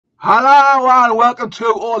Hello and welcome to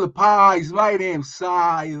All the Pies. My name's Si,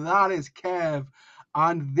 that is Kev,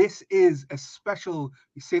 and this is a special,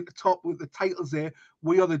 you see at the top with the titles there,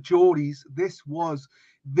 We Are the Geordies. This was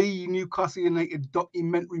the Newcastle United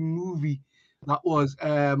documentary movie that was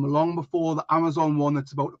long before the Amazon one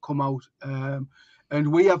that's about to come out.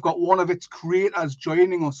 And we have got one of its creators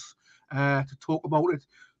joining us to talk about it,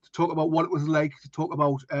 to talk about what it was like, to talk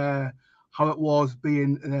about how it was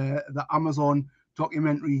being the Amazon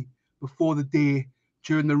documentary before the day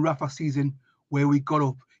during the Rafa season where we got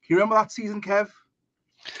up. Can you remember that season, Kev?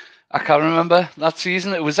 I can't remember that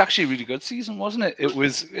season. It was actually a really good season, wasn't it? It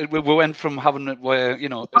was. We went from having it where, you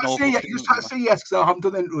know, an awful You just have to say yes because I haven't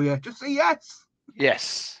done the intro yet. Just say yes.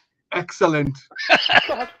 Yes. Excellent.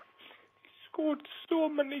 God, he scored so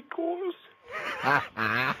many goals.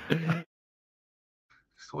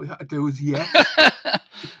 So all you had to do was yes.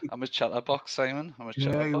 I'm a chatterbox, Simon. I'm a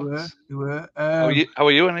chatterbox. You were. How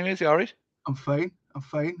are you anyways? You all right? I'm fine.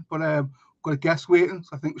 But got a guest waiting,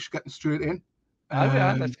 so I think we should get them straight in.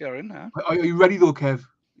 Yeah, let's go in now. Are you ready though, Kev? Are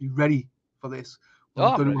you ready for this?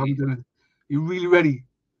 I'm ready. Are you really ready?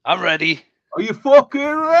 I'm ready. Are you fucking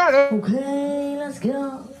ready? Okay, let's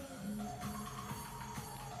go.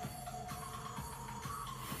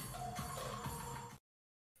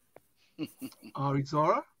 All right,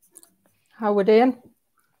 Zara. How we doing?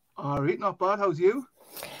 All right, not bad. How's you?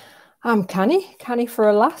 I'm canny for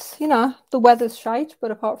a lass. You know, the weather's shite,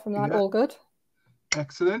 but apart from that, all good.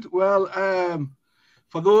 Excellent. Well,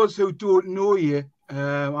 for those who don't know you,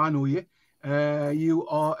 I know you. You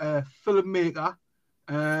are a filmmaker,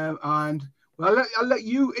 and well, I'll let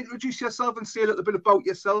you introduce yourself and say a little bit about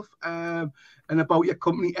yourself and about your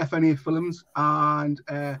company, FNA Films, and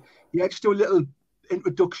just do a little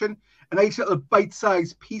introduction, a nice little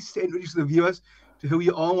bite-sized piece to introduce the viewers to who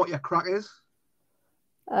you are and what your crack is.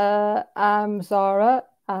 I'm Zara.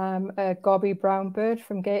 I'm a gobby brown bird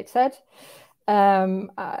from Gateshead.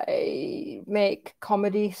 I make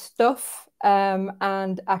comedy stuff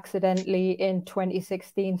and accidentally in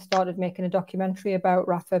 2016 started making a documentary about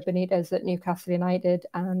Rafa Benitez at Newcastle United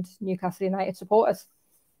and Newcastle United supporters.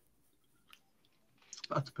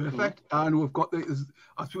 That's perfect. And we've got, as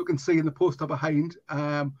you can see in the poster behind,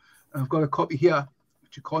 I've got a copy here,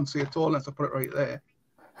 which you can't see at all unless I put it right there.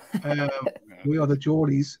 We Are the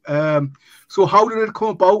Geordies. So how did it come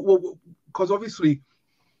about? Well, because obviously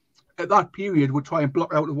at that period we're trying to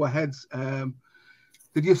block it out of our heads.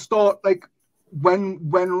 Did you start like when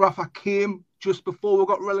Rafa came just before we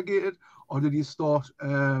got relegated, or did you start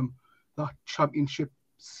that championship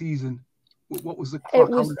season? What was the crack?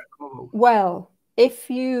 How did that come about? Well, if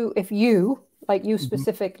you like you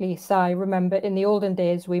specifically, Si, remember in the olden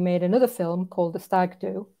days we made another film called The Stag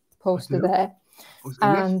Do, poster there.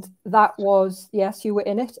 And that was, yes, you were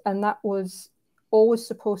in it, and that was always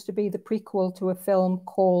supposed to be the prequel to a film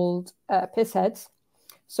called Pissheads.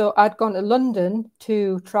 So I'd gone to London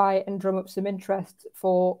to try and drum up some interest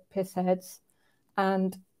for Pissheads,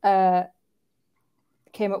 and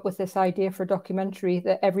came up with this idea for a documentary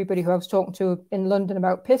that everybody who I was talking to in London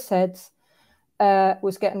about Pissheads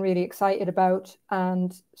was getting really excited about.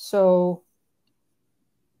 And so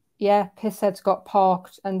yeah, Pissheads got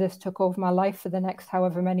parked and this took over my life for the next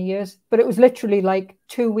however many years. But it was literally like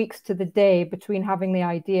 2 weeks to the day between having the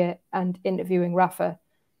idea and interviewing Rafa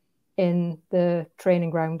in the training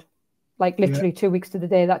ground. Like literally 2 weeks to the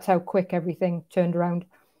day. That's how quick everything turned around.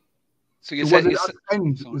 So was it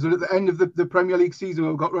at the end of the Premier League season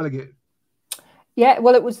when we got relegated? Yeah,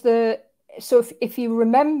 well, it was so if you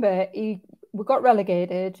remember, we got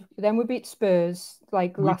relegated, then we beat Spurs,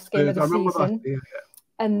 like last game of the season.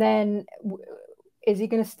 And then, is he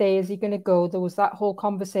going to stay? Is he going to go? There was that whole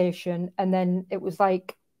conversation. And then it was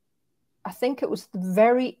like, I think it was the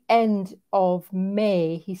very end of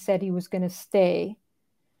May, he said he was going to stay.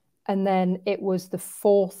 And then it was the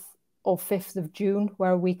 4th or 5th of June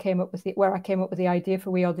where I came up with the idea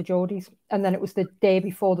for We Are the Geordies. And then it was the day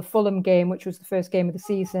before the Fulham game, which was the first game of the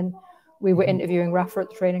season. We were interviewing Rafa at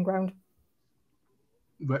the training ground.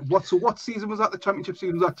 Right. What season was that? The championship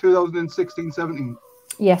season? Was that 2016-17?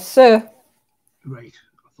 Yes, sir. Right,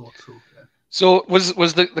 I thought so. Yeah. So was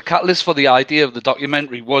the catalyst for the idea of the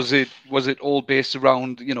documentary? Was it all based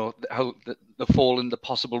around, you know, how the fall and the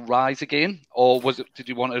possible rise again, or did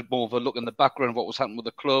you want more of a look in the background of what was happening with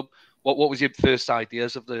the club? What was your first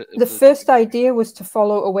ideas of the? The first idea was to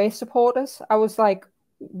follow away supporters. I was like,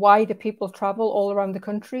 why do people travel all around the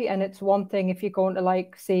country? And it's one thing if you're going to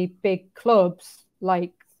like see big clubs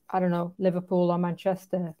like, I don't know, Liverpool or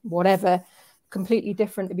Manchester, whatever. Completely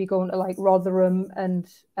different to be going to like Rotherham and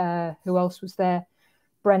who else was there.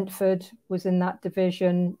 Brentford was in that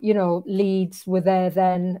division. You know, Leeds were there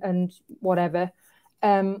then, and whatever.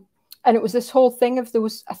 And it was this whole thing of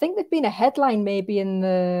I think there'd been a headline maybe in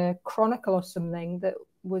the Chronicle or something that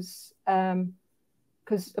was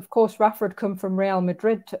because of course Rafa had come from Real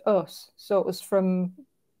Madrid to us, so it was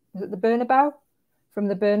was it the Bernabeu? From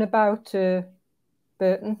the Bernabeu to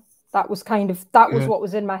Burton. That was was what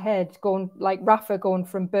was in my head, going like Rafa going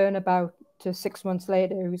from Bernabeu to 6 months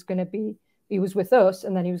later, he was with us,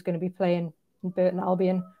 and then he was going to be playing in Burton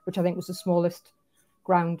Albion, which I think was the smallest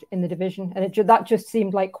ground in the division, and that just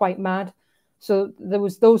seemed like quite mad. So there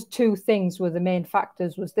was those two things were the main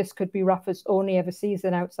factors. Was this could be Rafa's only ever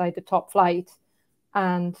season outside the top flight,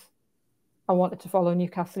 and I wanted to follow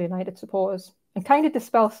Newcastle United supporters and kind of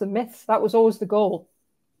dispel some myths. That was always the goal.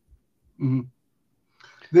 Mm-hmm.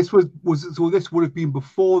 This this would have been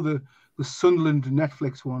before the Sunderland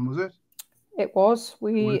Netflix one, was it? It was.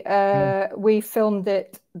 We filmed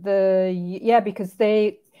it because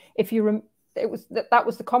it was that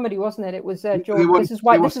was the comedy, wasn't it? It was George. This is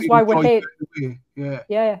why we're here.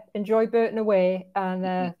 Yeah, enjoy Burton away, and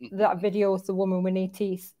that video with the woman with no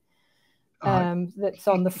teeth. That's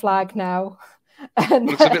on the flag now. And,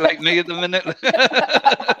 looks a bit like me at the minute. Of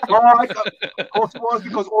course it was,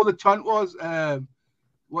 because all the chant was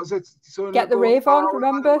it? Get the rave on,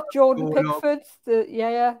 remember? Jordan Pickford.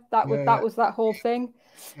 That was that whole thing.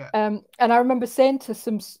 Yeah. And I remember saying to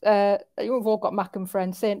some, you've all got Mackham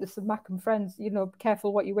friends, saying to some Mackham friends, you know, be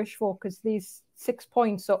careful what you wish for, because these 6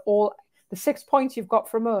 points are all the 6 points you've got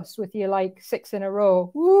from us with your like 6 in a row.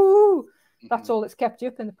 Woo! That's all that's kept you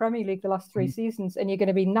up in the Premier League the last 3 seasons, and you're going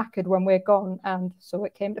to be knackered when we're gone. And so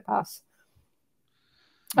it came to pass.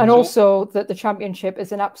 And also that the Championship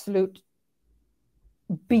is an absolute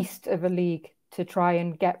beast of a league to try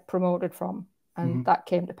and get promoted from, and that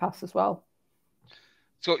came to pass as well.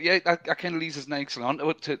 So yeah, that kind of leads us nicely on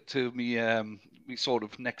to me sort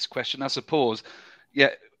of next question, I suppose. Yeah,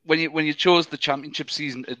 when you chose the Championship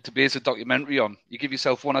season to base a documentary on, you give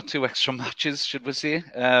yourself 1 or 2 extra matches, should we say?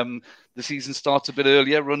 The season starts a bit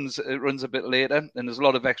earlier, runs a bit later, and there's a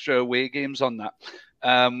lot of extra away games on that.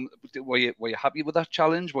 Were you happy with that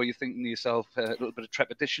challenge? Were you thinking to yourself a little bit of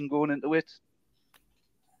trepidation going into it?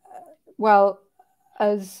 Well,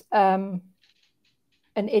 as an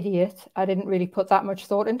idiot, I didn't really put that much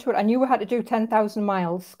thought into it. I knew we had to do 10,000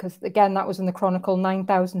 miles because, again, that was in the Chronicle,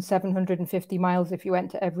 9,750 miles if you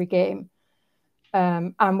went to every game.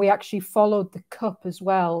 And we actually followed the Cup as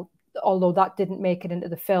well, although that didn't make it into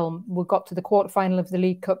the film. We got to the quarterfinal of the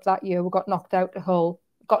League Cup that year. We got knocked out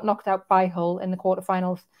by Hull in the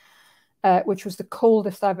quarterfinals, which was the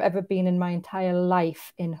coldest I've ever been in my entire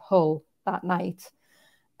life in Hull that night.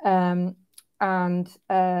 But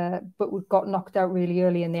we got knocked out really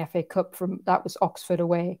early in the FA Cup that was Oxford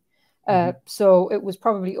away. So it was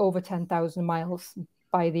probably over 10,000 miles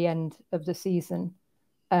by the end of the season.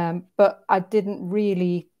 But I didn't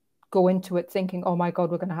really go into it thinking, oh my God,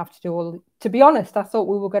 we're going to have to do all. To be honest, I thought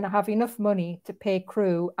we were going to have enough money to pay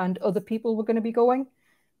crew and other people were going to be going.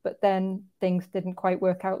 But then things didn't quite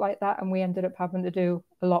work out like that. And we ended up having to do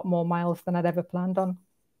a lot more miles than I'd ever planned on.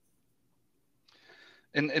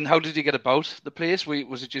 And how did you get about the place?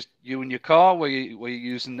 Was it just you and your car? Were you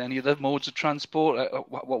using any other modes of transport?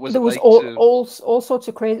 What was there it was like? All sorts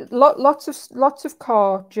of crazy, lots of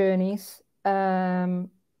car journeys. A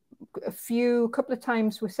couple of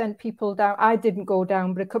times we sent people down. I didn't go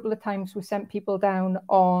down, but a couple of times we sent people down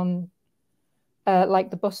on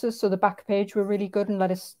like the buses. So the back page were really good and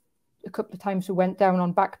let us. A couple of times we went down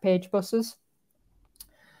on back page buses.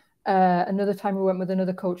 Another time we went with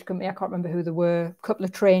another coach company. I can't remember who they were. A couple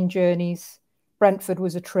of train journeys. Brentford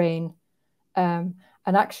was a train. And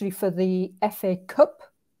actually for the FA Cup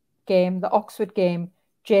game, the Oxford game,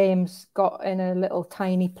 James got in a little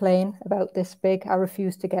tiny plane about this big. I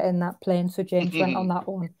refused to get in that plane, so James went on that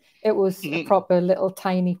one. It was a proper little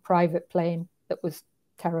tiny private plane that was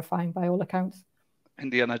terrifying by all accounts.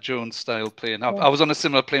 Indiana Jones style plane. Yeah. I was on a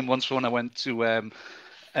similar plane once when I went to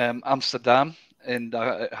Amsterdam. And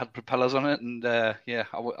I had propellers on it, and I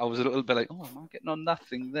was a little bit like, oh, am I getting on that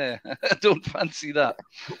thing there? I don't fancy that.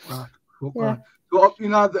 Yeah. So, you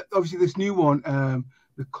know, obviously this new one,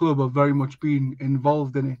 the club have very much been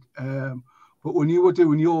involved in it. But when you were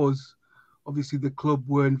doing yours, obviously the club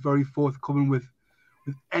weren't very forthcoming with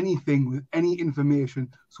anything, with any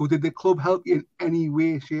information. So did the club help you in any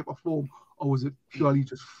way, shape or form? Or was it purely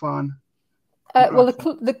just fun? Well,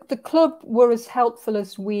 the club were as helpful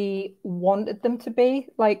as we wanted them to be.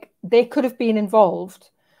 Like, they could have been involved.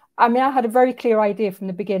 I mean, I had a very clear idea from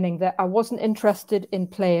the beginning that I wasn't interested in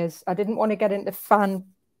players. I didn't want to get into fan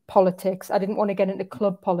politics. I didn't want to get into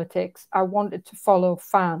club politics. I wanted to follow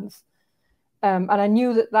fans. And I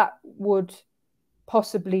knew that that would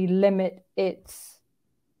possibly limit its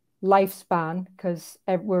lifespan, because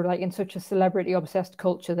we're like in such a celebrity obsessed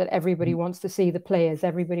culture that everybody wants to see the players,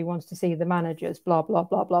 everybody wants to see the managers, blah, blah,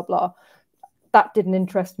 blah, blah, blah. That didn't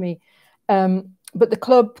interest me. But the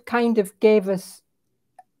club kind of gave us,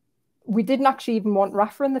 we didn't actually even want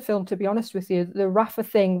Rafa in the film, to be honest with you. The Rafa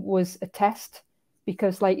thing was a test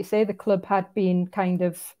because, like you say, the club had been kind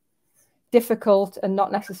of difficult and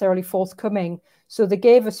not necessarily forthcoming. So they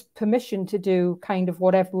gave us permission to do kind of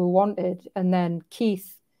whatever we wanted. And then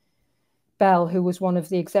Keith Bell, who was one of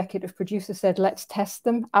the executive producers, said, let's test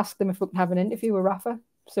them, ask them if we can have an interview with Rafa.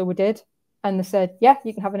 So we did. And they said, yeah,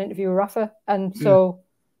 you can have an interview with Rafa. And so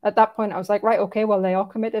at that point, I was like, right, okay, well, they are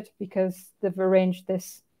committed because they've arranged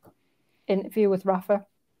this interview with Rafa.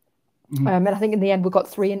 And I think in the end, we got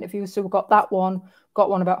 3 interviews. So we got that one, got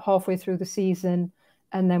one about halfway through the season,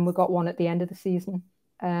 and then we got one at the end of the season.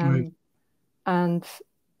 And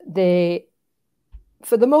they,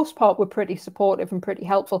 for the most part, were pretty supportive and pretty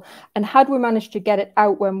helpful. And had we managed to get it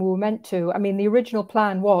out when we were meant to, I mean, the original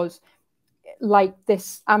plan was, like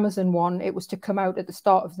this Amazon one, it was to come out at the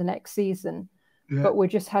start of the next season. But we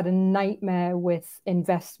just had a nightmare with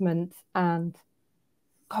investment and,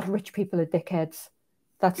 God, rich people are dickheads.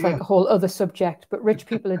 That's like a whole other subject, but rich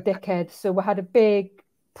people are dickheads. So we had a big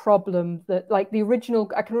problem that, like, the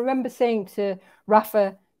original, I can remember saying to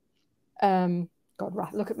Rafa, God,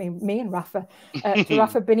 Rafa, look at me and Rafa, to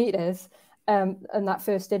Rafa Benitez, in that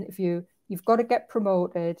first interview, you've got to get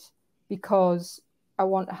promoted because I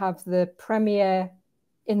want to have the Premier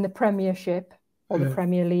in the Premiership or the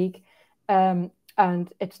Premier League.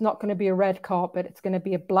 And it's not going to be a red carpet, it's going to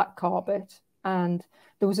be a black carpet. And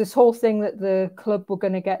there was this whole thing that the club were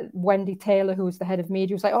going to get Wendy Taylor, who was the head of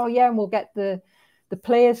media, was like, oh yeah, and we'll get the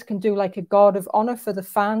players can do like a guard of honor for the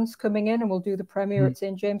fans coming in, and we'll do the Premier at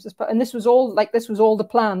St. James's Park. And this was all the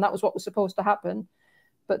plan. That was what was supposed to happen.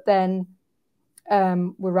 But then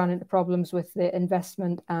we ran into problems with the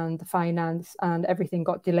investment and the finance, and everything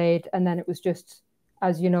got delayed. And then it was just,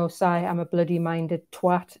 as you know, Si, I'm a bloody minded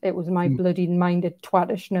twat. It was my bloody minded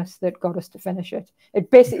twattishness that got us to finish it. It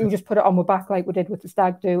basically, we just put it on my back like we did with the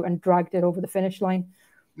Stag Do and dragged it over the finish line.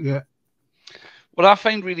 Yeah. What I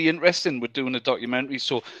find really interesting with doing a documentary,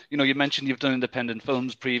 so, you know, you mentioned you've done independent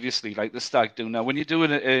films previously, like the Stag Do. Now, when you're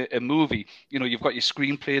doing a movie, you know, you've got your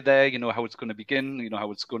screenplay there, you know, how it's going to begin, you know,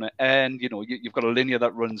 how it's going to end, you know, you've got a linear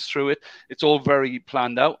that runs through it. It's all very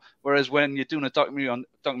planned out. Whereas when you're doing a documentary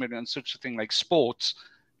on such a thing like sports,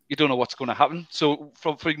 you don't know what's going to happen. So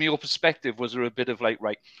from your perspective, was there a bit of like,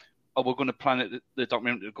 right, are we going to plan it, the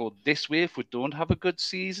documentary to go this way if we don't have a good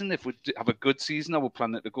season? If we have a good season, are we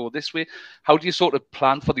plan it to go this way? How do you sort of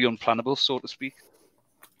plan for the unplannable, so to speak?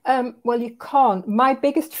 Well, you can't. My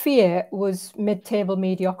biggest fear was mid-table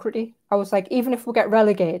mediocrity. I was like, even if we get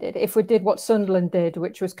relegated, if we did what Sunderland did,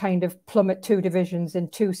 which was kind of plummet 2 divisions in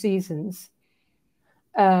 2 seasons.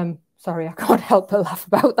 Sorry, I can't help but laugh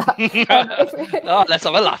about that. Oh, let's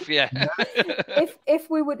have a laugh, yeah. if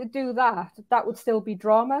we were to do that, that would still be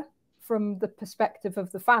drama from the perspective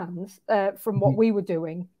of the fans, from what we were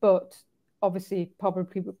doing. But obviously,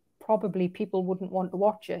 probably people wouldn't want to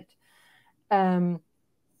watch it. Some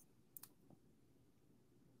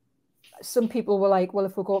people were like, well,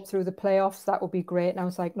 if we go up through the playoffs, that would be great. And I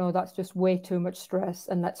was like, no, that's just way too much stress.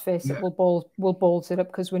 And let's face it, we'll balls it up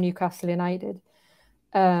because we're Newcastle United.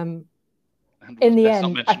 In the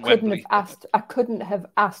end, I couldn't have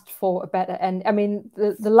asked for a better end. I mean,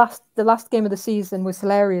 the last game of the season was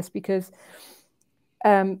hilarious because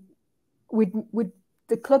the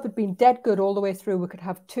club had been dead good all the way through. We could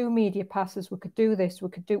have 2 media passes. We could do this.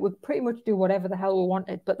 We'd pretty much do whatever the hell we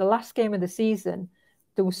wanted. But the last game of the season,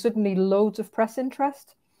 there was suddenly loads of press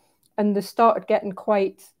interest, and they started getting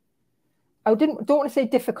quite. I don't want to say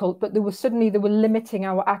difficult, but they were limiting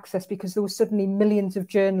our access because there were suddenly millions of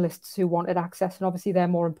journalists who wanted access, and obviously they're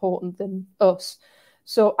more important than us.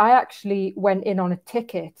 So I actually went in on a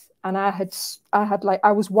ticket, and I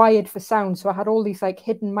was wired for sound, so I had all these like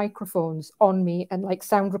hidden microphones on me and like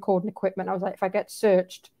sound recording equipment. I was like, if I get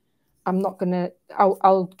searched,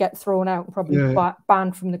 I'll get thrown out and probably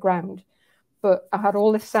banned from the ground. But I had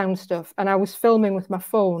all this sound stuff, and I was filming with my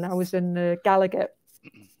phone. I was in the Gallagher.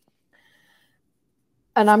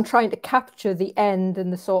 And I'm trying to capture the end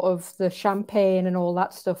and the sort of the champagne and all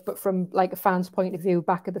that stuff, but from like a fan's point of view,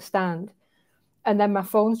 back of the stand. And then my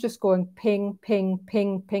phone's just going ping, ping,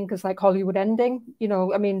 ping, ping, because like Hollywood ending. You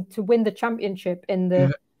know, I mean, to win the championship in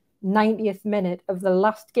the 90th minute of the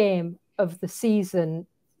last game of the season,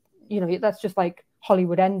 you know, that's just like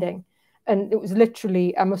Hollywood ending. And it was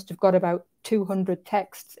literally, I must have got about 200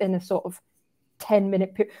 texts in a sort of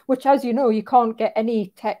 10-minute period, which, as you know, you can't get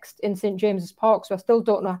any text in St. James's Park. So I still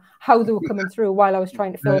don't know how they were coming through while I was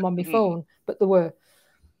trying to film on my phone, but they were.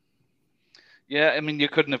 Yeah, I mean, you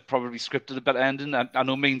couldn't have probably scripted a better ending. I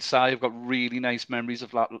know me and Si have got really nice memories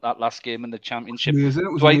of that last game in the championship. Amazing.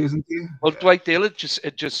 It was amazing. Well, Dwight Dale had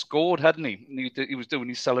just scored, hadn't he? He was doing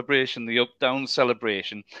his celebration, the up-down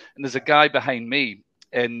celebration. And there's a guy behind me,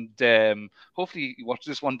 and hopefully he watched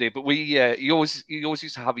this one day. But he always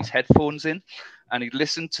used to have his headphones in, and he'd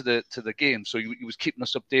listen to the game. So he was keeping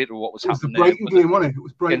us updated with what was happening. It was the Brighton game, wasn't it? It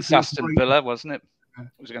was Brighton against Aston Villa, wasn't it? Yeah.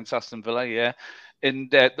 It was against Aston Villa, yeah.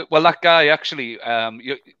 And well, that guy actually,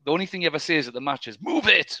 the only thing he ever says at the match is "move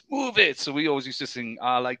it, move it." So we always used to sing,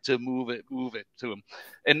 "I like to move it to him,"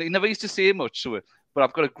 and he never used to say much to it. But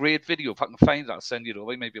I've got a great video. If I can find it, I'll send you it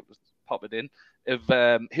over. Maybe I'll pop it in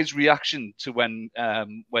of his reaction to when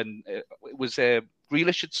it was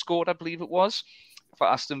Grealish had scored, I believe it was, for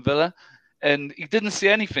Aston Villa. And he didn't say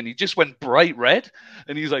anything. He just went bright red.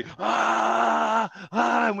 And he's like,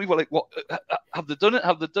 and we were like, what? Have they done it?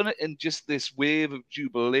 Have they done it? And just this wave of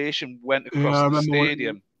jubilation went across the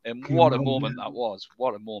stadium. And what a moment that was.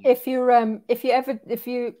 What a moment. If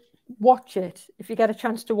you watch it, if you get a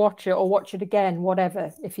chance to watch it or watch it again,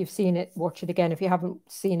 whatever, if you've seen it, watch it again. If you haven't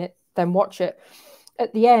seen it, then watch it.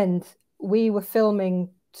 At the end, we were filming.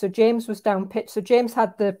 So James was down pitch. So James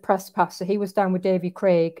had the press pass. So he was down with Davy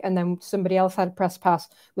Craig, and then somebody else had a press pass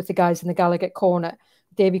with the guys in the Gallagher corner.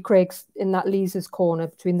 Davy Craig's in that Leesers corner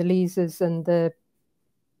between the Leesers and the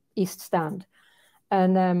East stand.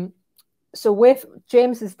 And so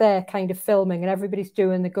James is there kind of filming, and everybody's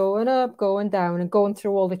doing the going up, going down, and going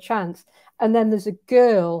through all the chants. And then there's a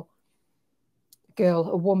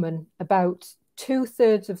woman, about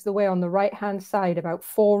 2/3 of the way on the right-hand side, about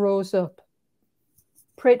 4 rows up.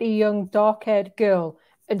 Pretty young, dark-haired girl,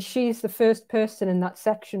 and she's the first person in that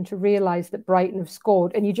section to realize that Brighton have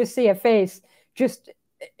scored. And you just see her face,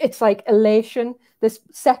 it's like elation. This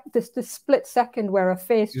split second where her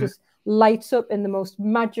face just lights up in the most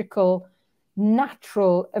magical,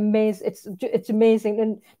 natural, amazing. It's amazing.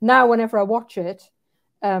 And now, whenever I watch it,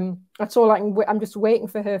 that's all I can. I'm just waiting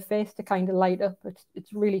for her face to kind of light up.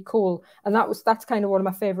 It's really cool, and that's kind of one of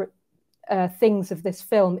my favorite things of this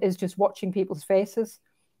film, is just watching people's faces.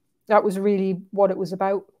 That was really what it was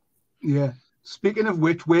about. Yeah. Speaking of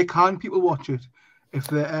which, where can people watch it? If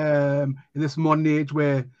they're in this modern age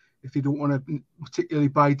where, if they don't want to particularly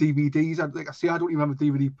buy DVDs, I don't even have a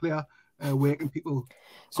DVD player. Where can people?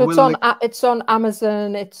 So it's on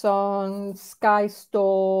Amazon. It's on Sky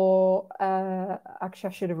Store. Actually,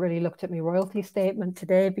 I should have really looked at my royalty statement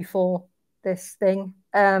today before this thing,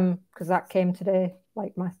 because that came today,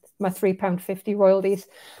 like my £3.50 royalties.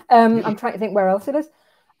 I'm trying to think where else it is.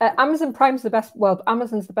 Amazon Prime's the best. Well,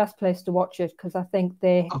 Amazon's the best place to watch it, because I think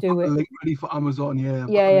they do it. Link ready for Amazon,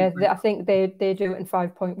 yeah. I think they do it in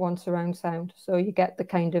 5.1 surround sound, so you get the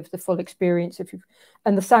kind of the full experience.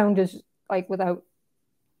 And the sound is like, without,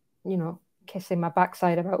 kissing my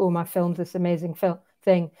backside about, my film's this amazing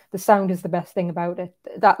thing. The sound is the best thing about it.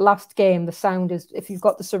 That last game, the sound is, if you've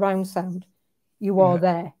got the surround sound, you are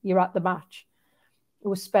there. You're at the match. It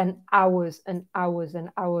was spent hours and hours and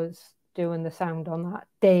hours doing the sound on that,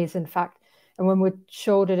 days in fact. And when we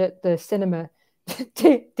showed it at the cinema,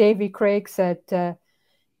 Davy Craig said,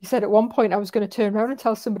 he said at one point I was going to turn around and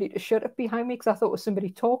tell somebody to shut up behind me, because I thought it was somebody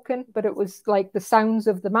talking, but it was like the sounds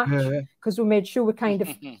of the match, because we made sure we kind of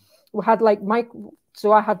we had like mic.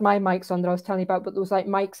 So I had my mics on that I was telling you about, but there was like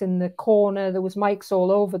mics in the corner, there was mics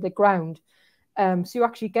all over the ground. So you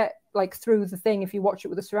actually get like through the thing if you watch it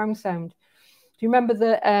with the surround sound. Do you remember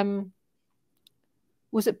the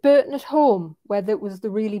was it Burton at home, where there was the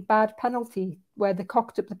really bad penalty, where they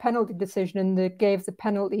cocked up the penalty decision and they gave the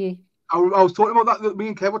penalty? I was talking about that. Me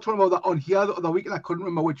and Kev were talking about that on here the other week, and I couldn't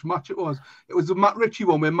remember which match it was. It was the Matt Ritchie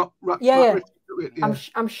one where Matt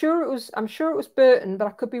Ritchie, I'm sure it was Burton, but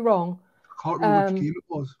I could be wrong. I can't remember which game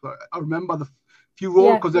it was, but I remember the few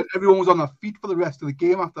roars, because everyone was on their feet for the rest of the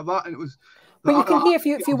game after that, and it was. But you can hear, if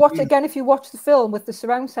you watch the film with the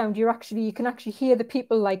surround sound, you can actually hear the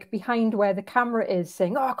people like behind where the camera is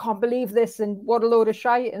saying, "Oh, I can't believe this," and "What a load of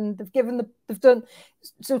shite," and they've done.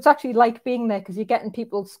 So it's actually like being there, because you're getting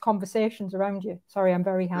people's conversations around you. Sorry, I'm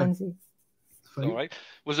very handsy. All right.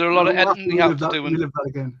 Was there a lot of editing you have to do? Live that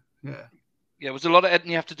again. Yeah. Yeah, was there a lot of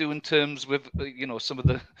editing you have to do in terms with some of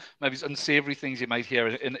the maybe unsavory things you might hear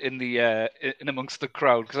in amongst the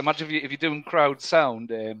crowd? Because imagine if you're doing crowd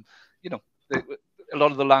sound, a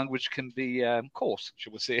lot of the language can be coarse,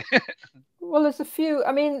 should we say? Well, there's a few.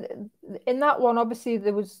 I mean, in that one, obviously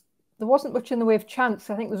there was there wasn't much in the way of chance.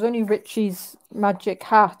 I think there's only Richie's magic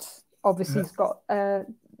hat. Obviously, he's got. There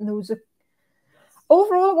was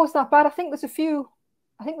overall, it wasn't that bad. I think there's a few.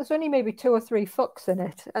 I think there's only maybe 2 or 3 fucks in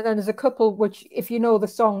it, and then there's a couple which, if you know the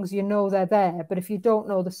songs, you know they're there. But if you don't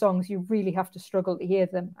know the songs, you really have to struggle to hear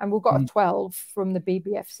them. And we've got a 12 from the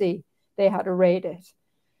BBFC. They had to rate it,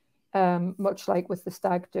 much like with the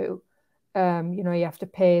Stag Do. You know, you have to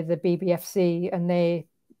pay the BBFC, and they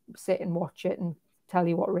sit and watch it and tell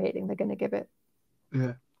you what rating they're going to give it.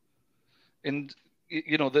 Yeah, and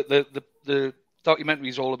you know the documentary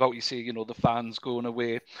is all about, you see, you know, the fans going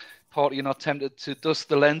away. Part of you not tempted to dust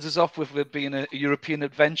the lenses off with it being a European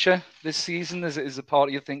adventure this season? Is a part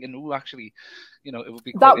of you thinking, oh, actually, you know, it would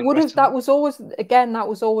be quite that was always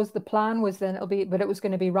the plan, was then it was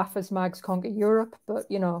going to be Rafa's Mags Conquer Europe, but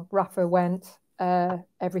you know, Rafa went.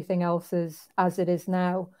 Everything else is as it is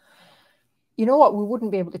now. You know what? We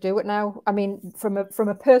wouldn't be able to do it now. I mean, from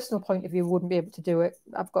a personal point of view, we wouldn't be able to do it.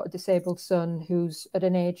 I've got a disabled son who's at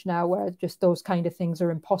an age now where just those kind of things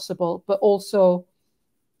are impossible. But also,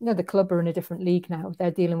 you know, the club are in a different league now.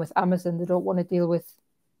 They're dealing with Amazon. They don't want to deal with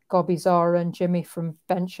Gobby Zara and Jimmy from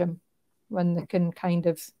Bencham when they can kind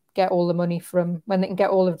of get all the money when they can get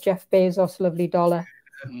all of Jeff Bezos' lovely dollar.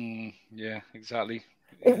 Yeah, exactly.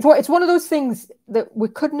 It's one of those things that we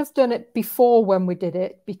couldn't have done it before when we did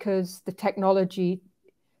it, because the technology,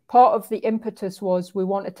 part of the impetus was we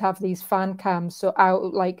wanted to have these fan cams. So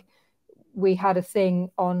we had a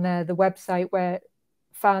thing on the website where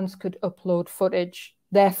fans could upload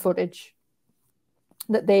their footage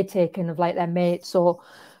that they'd taken of like their mates or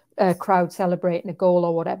a crowd celebrating a goal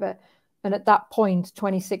or whatever. And at that point,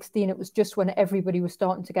 2016, it was just when everybody was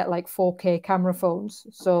starting to get like 4K camera phones.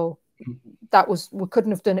 So we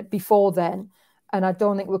couldn't have done it before then. And I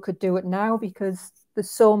don't think we could do it now, because there's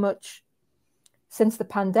so much, since the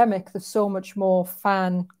pandemic, there's so much more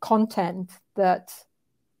fan content that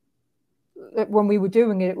when we were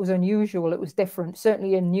doing it, it was unusual. It was different.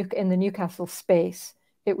 Certainly in the Newcastle space,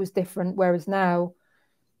 it was different. Whereas now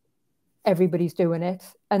everybody's doing it.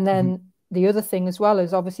 And then the other thing as well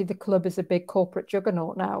is obviously the club is a big corporate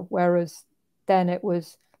juggernaut now, whereas then it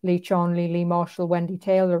was Lee Charnley, Lee Marshall, Wendy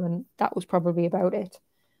Taylor, and that was probably about it.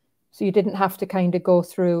 So you didn't have to kind of go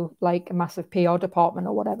through like a massive PR department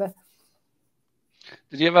or whatever.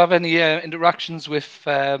 Did you ever have any interactions with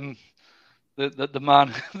the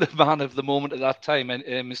man of the moment at that time,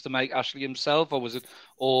 Mr. Mike Ashley himself, or was it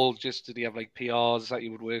all just, did he have like PRs that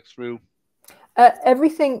you would work through?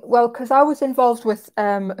 Everything, well, because I was involved with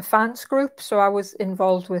a fans group, so I was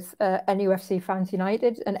involved with NUFC Fans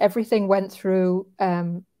United, and everything went through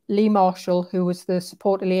Lee Marshall, who was the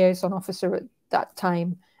supporter liaison officer at that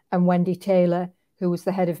time, and Wendy Taylor, who was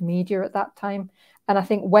the head of media at that time. And I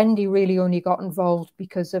think Wendy really only got involved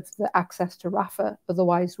because of the access to Rafa.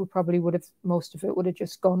 Otherwise, most of it would have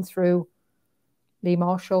just gone through Lee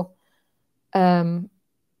Marshall.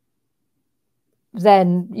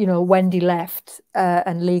 Then, you know, Wendy left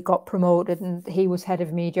and Lee got promoted and he was head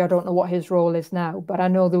of media. I don't know what his role is now, but I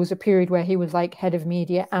know there was a period where he was like head of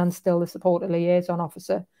media and still the supporter liaison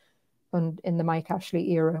officer, and in the Mike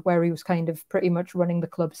Ashley era, where he was kind of pretty much running the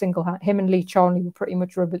club single-handedly. Him and Lee Charnley were pretty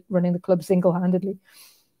much running the club single-handedly.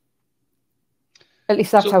 At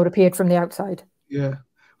least that's how it appeared from the outside. Yeah,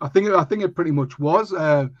 I think it pretty much was.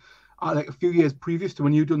 Like a few years previous to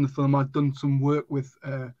when you done the film, I'd done some work with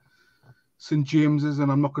St James's,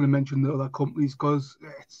 and I'm not going to mention the other companies because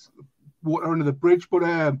it's water under the bridge. But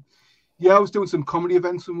yeah, I was doing some comedy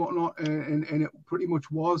events and whatnot, and it pretty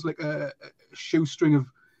much was like a shoestring of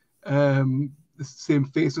the same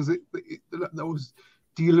faces that I was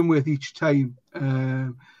dealing with each time.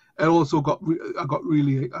 I also got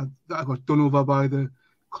done over by the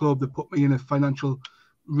club that put me in a financial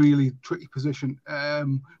really tricky position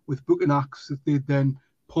with booking acts that they then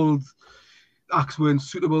pulled. Acts weren't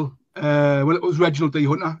suitable. Well, it was Reginald D.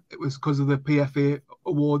 Hunter. It was because of the PFA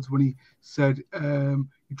awards when he said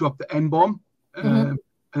he dropped the N-bomb, and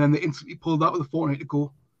then they instantly pulled that with a fortnight to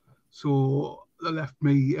go. So that left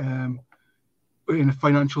me in a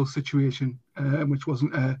financial situation which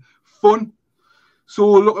wasn't fun. So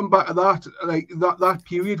looking back at that, like that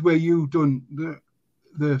period where you done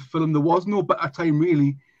the film, there was no better time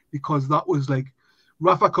really, because that was like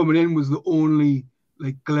Rafa coming in was the only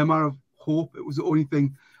like glimmer of hope. It was the only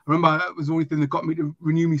thing. I remember it was the only thing that got me to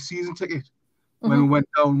renew my season ticket when it went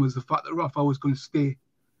down, was the fact that Rafa was going to stay.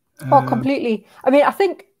 Oh, completely. I mean, I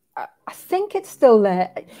think it's still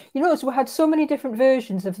there. You know, we had so many different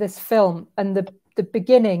versions of this film, and the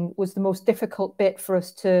beginning was the most difficult bit for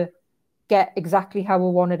us to get exactly how we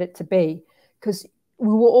wanted it to be, because we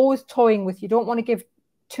were always toying with, you don't want to give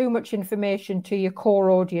too much information to your core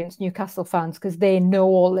audience, Newcastle fans, because they know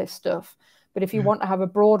all this stuff. But if you want to have a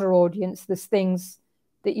broader audience, there's things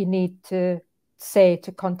that you need to say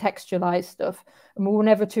to contextualize stuff. And we were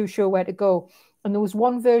never too sure where to go. And there was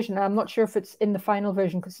one version, I'm not sure if it's in the final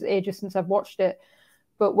version because it's ages since I've watched it,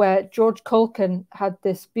 but where George Culkin had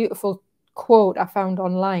this beautiful quote I found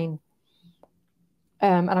online.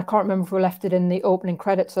 And I can't remember if we left it in the opening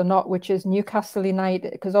credits or not, which is Newcastle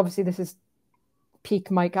United, because obviously this is peak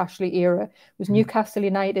Mike Ashley era, was Newcastle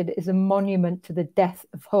United is a monument to the death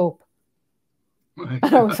of hope. And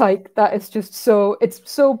I was like, that is just so, it's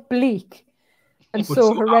so bleak and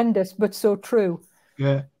so horrendous, but so true.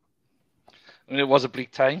 Yeah. I mean, it was a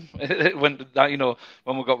bleak time when that, you know,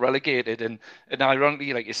 when we got relegated, and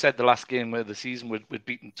ironically, like you said, the last game of the season we'd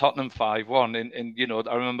beaten Tottenham 5-1, and you know,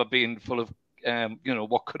 I remember being full of you know,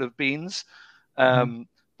 what could have beens,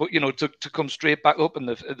 but you know, to come straight back up in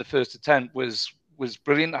the first attempt was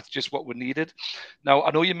brilliant. That's just what we needed. Now,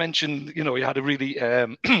 I know you mentioned, you know, you had a really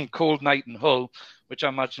cold night in Hull, which I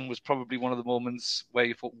imagine was probably one of the moments where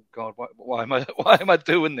you thought, oh God, why am I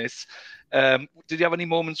doing this? Did you have any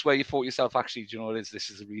moments where you thought yourself, actually, do you know what it is?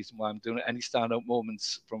 This is the reason why I'm doing it? Any standout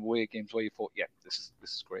moments from away games where you thought, yeah, this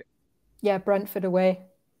is great? Yeah, Brentford away.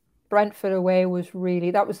 Brentford away was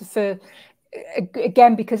really, that was the first,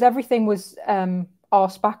 again, because everything was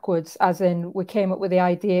arse backwards, as in we came up with the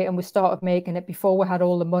idea and we started making it before we had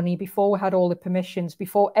all the money, before we had all the permissions,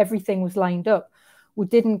 before everything was lined up. We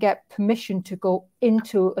didn't get permission to go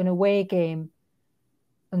into an away game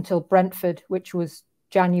until Brentford, which was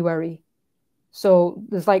January. So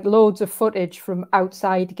there's like loads of footage from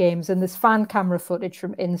outside games and there's fan camera footage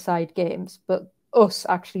from inside games, but us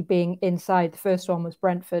actually being inside, the first one was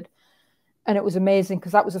Brentford. And it was amazing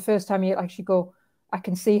because that was the first time you actually go, I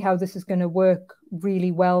can see how this is going to work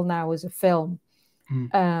really well now as a film.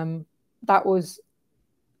 That was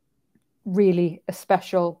really a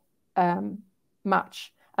special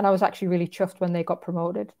match. And I was actually really chuffed when they got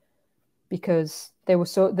promoted because they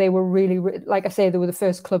were really, like I say, they were the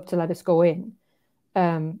first club to let us go in.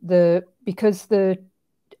 Because the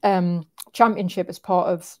championship is part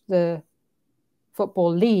of the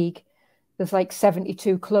Football League, there's like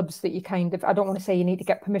 72 clubs that you kind of, I don't want to say you need to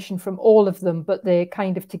get permission from all of them, but they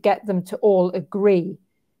kind of, to get them to all agree,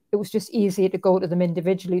 it was just easier to go to them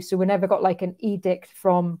individually. So we never got like an edict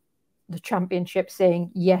from the championship saying,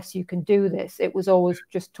 yes, you can do this. It was always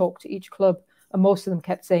just talk to each club. And most of them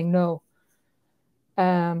kept saying no.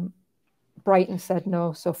 Brighton said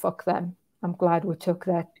no, so fuck them. I'm glad we took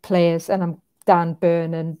their players, and I'm Dan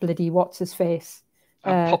Burn and bloody what's his face.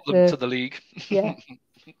 And pop them to the league. Yeah.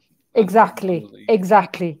 Exactly.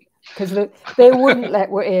 Because they wouldn't let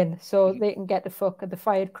we're in, so they can get the fuck. They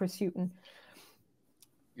fired Chris Hughton.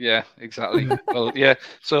 Yeah, exactly. Well, yeah.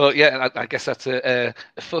 So yeah, I guess that's a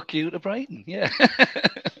fuck you to Brighton. Yeah.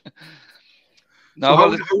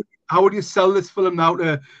 No, so how would you sell this film now?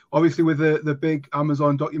 To obviously with the big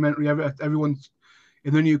Amazon documentary, everyone's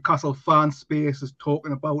in the Newcastle fan space is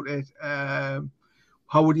talking about it.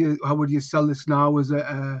 How would you sell this now? Is it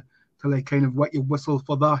to like kind of wet your whistle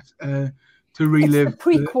for that to relive? It's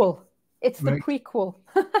the prequel. The prequel.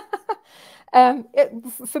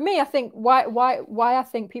 For me, I think why I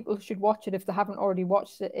think people should watch it if they haven't already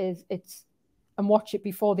watched it is and watch it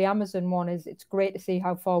before the Amazon one is it's great to see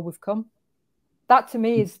how far we've come. That to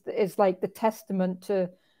me is like the testament to,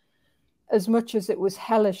 as much as it was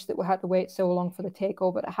hellish that we had to wait so long for the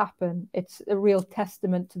takeover to happen, it's a real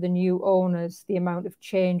testament to the new owners, the amount of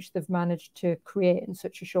change they've managed to create in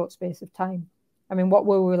such a short space of time. I mean, what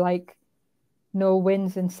were we like? No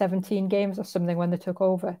wins in 17 games or something when they took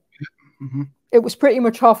over. Mm-hmm. It was pretty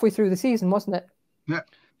much halfway through the season, wasn't it? Yeah.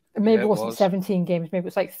 Maybe it wasn't 17 games. Maybe it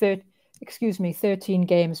was like 13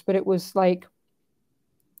 games. But it was like...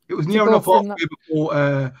 It was near enough halfway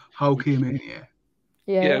before Howe came in,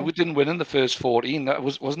 Yeah, we didn't win in the first 14. That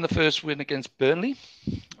wasn't the first win against Burnley,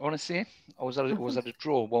 I want to say. Or was that a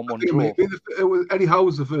draw? 1-1 draw? It was Eddie Howe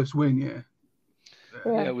was the first win, yeah.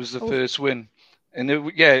 Yeah, it was the first win. And the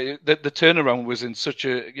turnaround was in such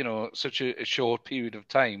a short period of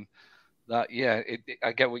time that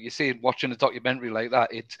I get what you're saying. Watching a documentary like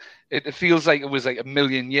that, it feels like it was like a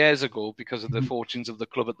million years ago because of the fortunes of the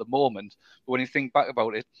club at the moment. But when you think back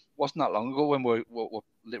about it, it wasn't that long ago when we're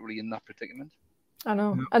literally in that predicament. I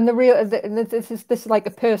know, and this is like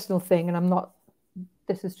a personal thing, and I'm not.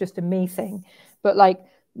 This is just a me thing, but like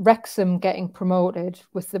Wrexham getting promoted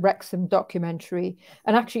with the Wrexham documentary,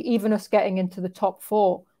 and actually even us getting into the top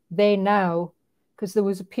 4, they now, because there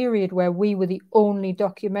was a period where we were the only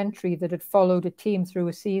documentary that had followed a team through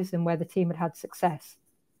a season where the team had had success.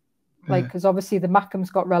 Like, because obviously the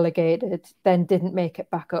Mackhams got relegated, then didn't make it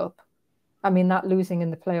back up. I mean, that losing in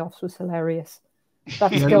the playoffs was hilarious.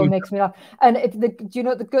 That still makes me laugh. And do you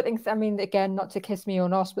know the gutting? I mean, again, not to kiss me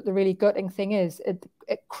on us, but the really gutting thing is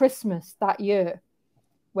at Christmas that year,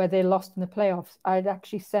 where they lost in the playoffs, I'd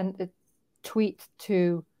actually sent a tweet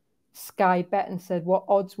to Sky Bet and said, "What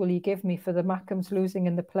odds will you give me for the Mackhams losing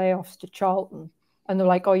in the playoffs to Charlton?" And they're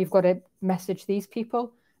like, "Oh, you've got to message these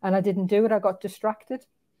people." And I didn't do it. I got distracted.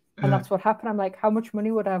 And that's what happened. I'm like, how much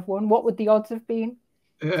money would I have won? What would the odds have been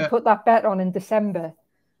to put that bet on in December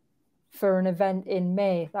for an event in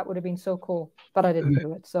May? That would have been so cool. But I didn't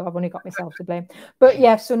do it. So I've only got myself to blame. But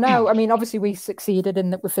yeah, so now, I mean, obviously we succeeded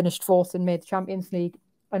in that we finished 4th and made the Champions League.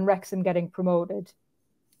 And Wrexham getting promoted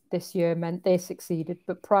this year meant they succeeded.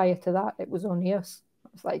 But prior to that, it was only us.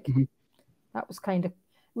 It was like, that was kind of,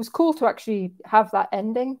 it was cool to actually have that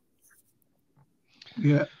ending.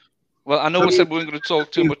 Yeah. Well, I know we said we weren't going to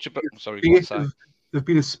talk too much about. Sorry, go on, Si. There've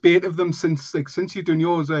been a spate of them since you've done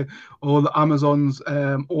yours, all the Amazons,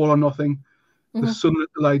 All or Nothing, the Sun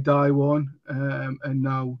Till I Die one, and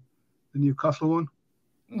now the Newcastle one,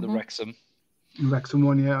 the Wrexham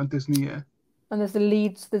one, yeah, on Disney, yeah. And there's a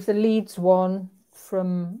Leeds one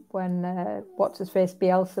from when what's his face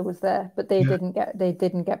Bielsa was there, but they didn't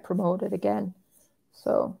get promoted again.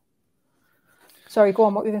 So, sorry, go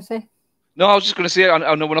on. What were you going to say? No, I was just going to say,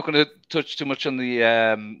 I know we're not going to touch too much on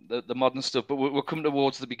the modern stuff, but we're coming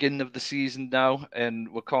towards the beginning of the season now, and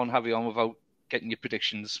we can't have you on without getting your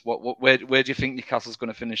predictions. Where do you think Newcastle's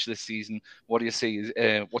going to finish this season? What do you see?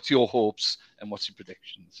 What's your hopes and what's your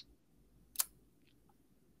predictions?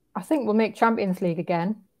 I think we'll make Champions League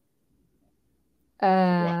again.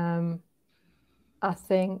 I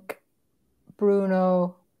think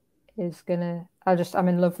Bruno is gonna. I'm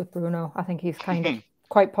in love with Bruno. I think he's kind of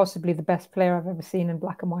quite possibly the best player I've ever seen in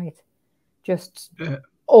black and white. Just his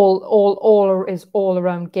all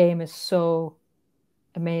around game is so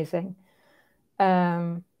amazing.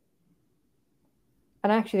 And I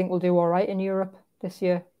actually think we'll do all right in Europe this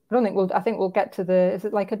year. I think we'll get to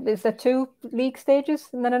is there 2 league stages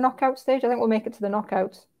and then a knockout stage? I think we'll make it to the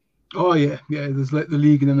knockouts. Oh yeah. There's like the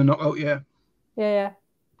league and then the knockout. Yeah. Yeah.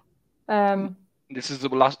 This is the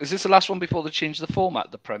last. Is this the last one before they change the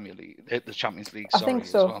format? The Premier League, the Champions League. Sorry, I think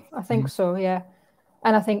so. As well. I think so. Yeah,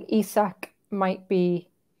 and I think Isak might be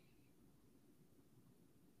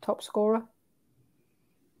top scorer.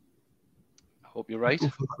 I hope you're right.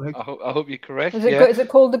 I hope you're correct. Is it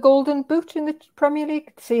called the Golden Boot in the Premier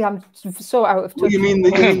League? See, I'm so out of touch. You mean the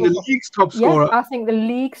league's top scorer? Yeah, I think the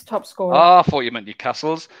league's top scorer. Oh, I thought you meant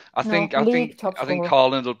Newcastle's. I think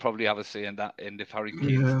Haaland will probably have a say in that, and if Harry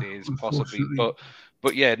Kane stays, possibly.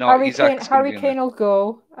 But yeah, no, Harry Kane will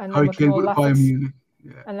go, and then we can all laugh at and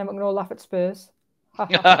then we can all laugh at Spurs.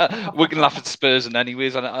 We can laugh at Spurs and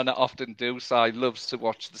anyways, and I often do. So I loves to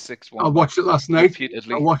watch the 6-1. I watched it last night.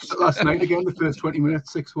 I watched it last night again. The first 20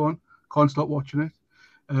 minutes, 6-1. Can't stop watching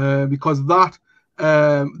it because that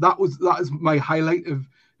is my highlight of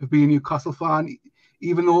being a Newcastle fan.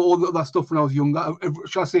 Even though all that stuff when I was younger,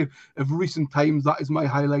 shall I say, of recent times, that is my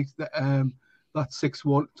highlight. That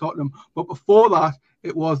 6-1 Tottenham. But before that,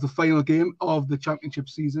 it was the final game of the Championship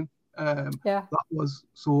season. That was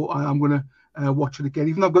so. I'm gonna watch it again.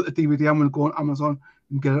 Even though I've got the DVD, I'm going to go on Amazon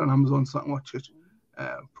and get it on Amazon so I can watch it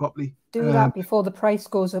properly. Do that before the price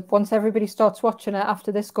goes up. Once everybody starts watching it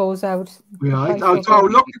after this goes out. Yeah,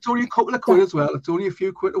 look, it's only a couple of quid as well. It's only a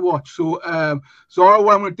few quid to watch. So,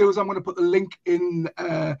 what I'm going to do is I'm going to put the link in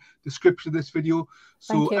the description of this video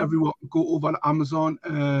so everyone can go over to Amazon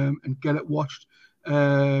and get it watched.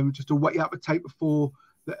 Just to whet your appetite before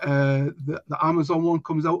the Amazon one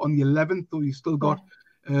comes out on the 11th. Though you still got.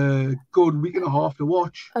 Good week and a half to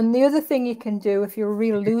watch. And the other thing you can do if you're a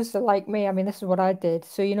real loser like me, I mean, this is what I did.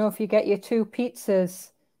 So, if you get your 2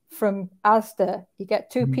 pizzas from Asda, you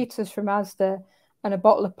get 2 pizzas from Asda and a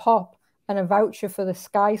bottle of pop and a voucher for the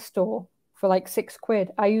Sky Store for like 6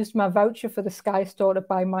 quid. I used my voucher for the Sky Store to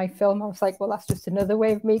buy my film. I was like, well, that's just another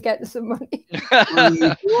way of me getting some money.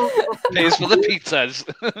 Pays for the pizzas.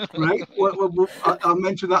 Right. Well, I'll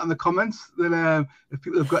mention that in the comments. That if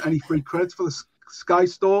people have got any free credits for the Sky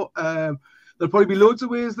Store, there'll probably be loads of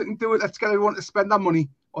ways they can do it. Let's get everyone to spend that money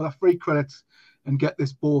or their free credits and get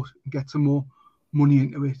this bought and get some more money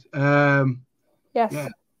into it.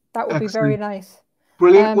 Yes, that would be very nice.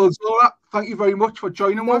 Brilliant. Well, Zora, thank you very much for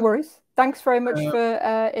joining me. No worries. Thanks very much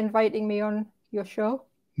for inviting me on your show.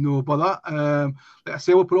 No bother. Like I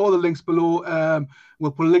say, we'll put all the links below.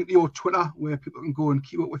 We'll put a link to your Twitter where people can go and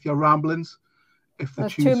keep up with your ramblings.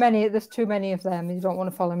 There's too many of them. You don't want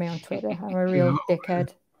to follow me on Twitter. I'm a real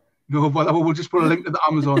dickhead. No, but we'll just put a link to the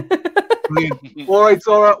Amazon. All right,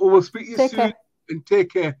 Sarah. Well, we'll speak to you Take soon care. and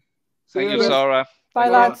take care. Thank you, Sarah. Bye,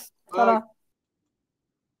 lads. Ta-ra.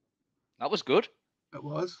 That was good. It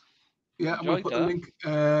was. Yeah, and Enjoyed we'll put the that.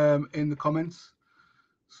 link in the comments.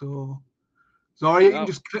 So, sorry, you can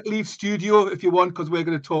just leave studio if you want because we're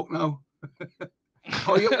going to talk now.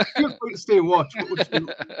 Oh, yeah, feel free to stay and watch, but we'll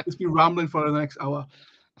just be rambling for the next hour.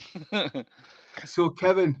 So,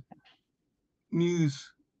 Kevin,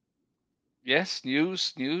 news. Yes,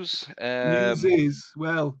 news. News is,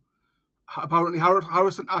 well, apparently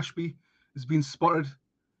Harrison Ashby has been spotted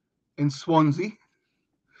in Swansea.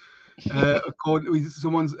 According to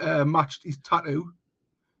someone's matched his tattoo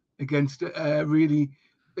against really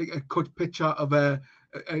a cut picture of a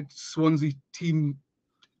Swansea team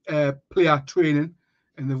player training,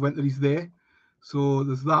 and they've went that he's there. So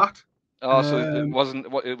there's that. Oh, so it wasn't.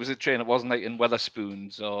 It was a train. It wasn't like in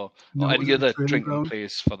Weatherspoons or any other drinking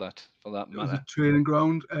place for that matter. It was a training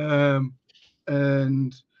ground.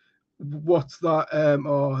 And what's that?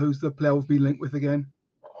 Or who's the player we've been linked with again?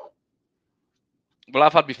 Well,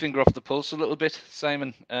 I've had my finger off the pulse a little bit,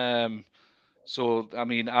 Simon. So I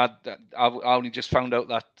mean, I only just found out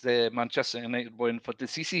that Manchester United were in for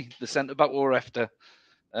Disisi, the centre back, or after.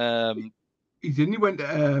 He didn't. He went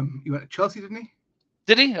to Chelsea, didn't he?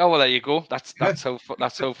 Did he? Oh well, there you go. That's how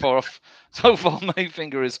far off. So far, my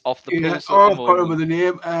finger is off the pulse. Oh, I can't remember the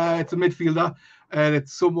name. It's a midfielder, and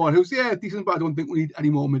it's someone who's decent, but I don't think we need any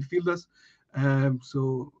more midfielders.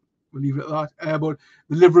 So we'll leave it at that. But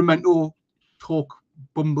the Livramento talk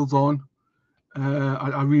bumbles on.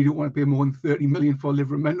 I really don't want to pay more than 30 million for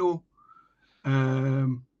Livramento.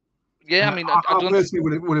 Yeah, I mean, I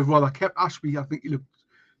personally would have rather kept Ashby. I think he looked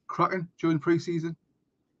cracking during pre-season.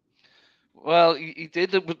 Well, he did.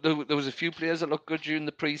 There was a few players that looked good during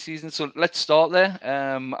the pre-season. So let's start there.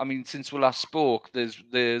 I mean, since we last spoke, there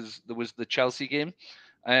was the Chelsea game,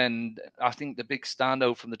 and I think the big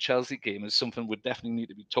standout from the Chelsea game is something we definitely need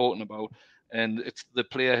to be talking about, and it's the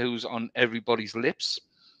player who's on everybody's lips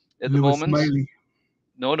at the moment. Miley.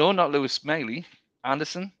 No, not Lewis Miley.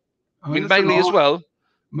 Anderson. I mean, Miley as well.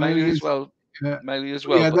 Miley as well. Yeah. Miley as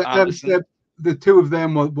well. Yeah, but Anderson. The two of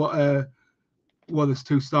them were there's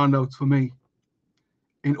two standouts for me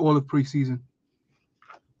in all of pre-season.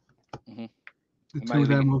 Mm-hmm. The two of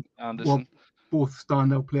them were both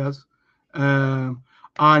standout players.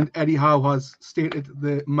 And Eddie Howe has stated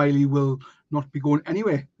that Miley will not be going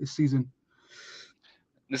anywhere this season.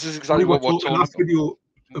 This is exactly what we're talking last video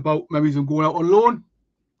about maybe he's going out on loan.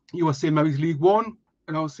 You were saying maybe he's League One,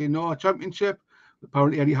 and I was saying no, Championship.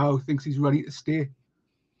 Apparently Eddie Howe thinks he's ready to stay.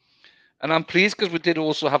 And I'm pleased because we did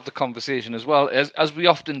also have the conversation as well, as we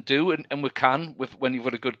often do, and we can when you've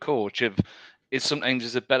got a good coach. Is sometimes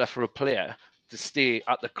is it better for a player to stay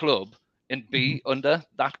at the club and be under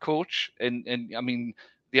that coach? And I mean,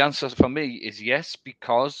 the answer for me is yes,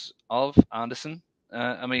 because of Anderson.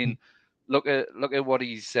 I mean, look at what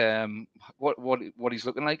he's what he's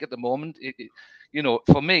looking like at the moment.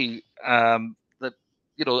 For me,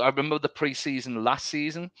 I remember the pre-season last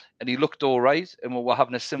season, and he looked all right, and we were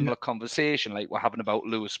having a similar conversation like we're having about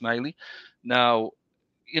Lewis Miley. Now,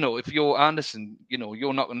 if you're Anderson,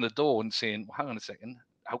 you're knocking on the door and saying, well, hang on a second,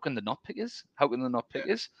 how can they not pick us? How can they not pick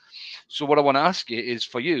us? So what I want to ask you is,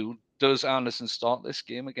 for you, does Anderson start this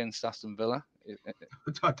game against Aston Villa?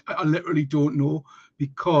 I literally don't know,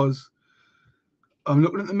 because I'm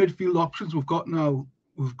looking at the midfield options we've got now.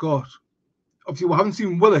 Obviously, we haven't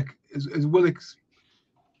seen Willock. Is Willock's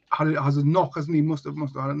has a knock, hasn't he? Must have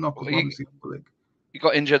had a knock. He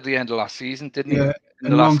got injured at the end of last season, didn't he? Yeah,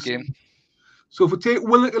 in the last game. So if we take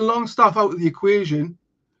Willock and Longstaff out of the equation,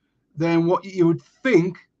 then what you would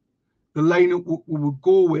think the lineup we would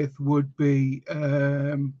go with would be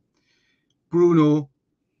Bruno,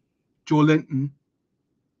 Joe Linton,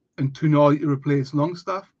 and Tonali to replace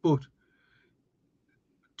Longstaff. But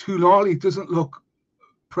Tonali doesn't look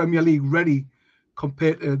Premier League ready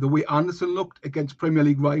compared to the way Anderson looked against Premier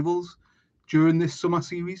League rivals during this summer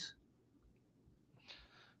series.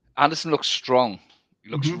 Anderson looks strong.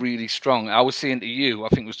 He looks really strong. I was saying to you, I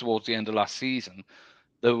think it was towards the end of last season,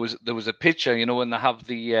 there was a picture, when they have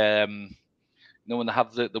the when they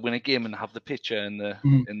have the winner game and they have the picture and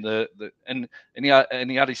he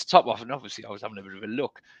had his top off, and obviously I was having a bit of a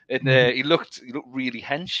look, and he looked really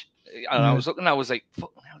hench. And I was looking, I was like,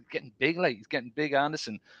 fuck, he's getting big, like he's getting big,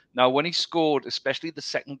 Anderson. Now when he scored, especially the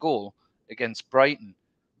second goal against Brighton,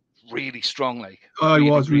 really strong, like he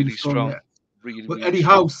was really strong. Yeah. Really Eddie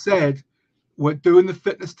Howe said, we're doing the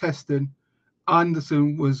fitness testing.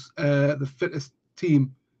 Anderson was the fittest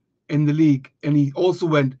team in the league, and he also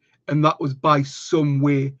went, and that was by some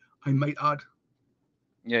way, I might add.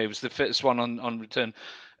 Yeah, he was the fittest one on return.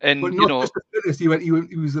 And but not just the fittest.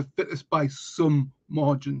 He was the fittest by some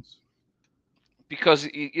margins. Because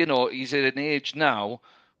he's at an age now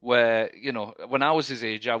where when I was his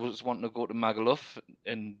age, I was wanting to go to Magaluf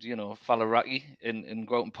and Faliraki and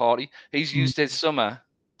go out and party. He's used his summer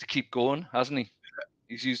to keep going, hasn't he?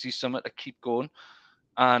 He's used his summer to keep going,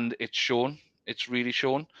 and it's shown. It's really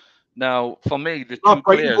shown. Now, for me, the two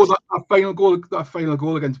players. That final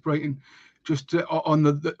goal against Brighton, just it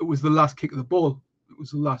was the last kick of the ball. It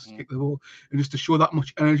was the last kick of the ball, and just to show that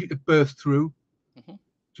much energy to burst through. Do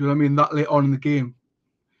you know what I mean? That late on in the game.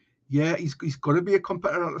 Yeah, he's got to be a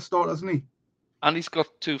competitor at the start, hasn't he? And he's got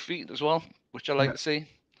 2 feet as well, which I like to see.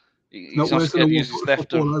 He's not scared to use his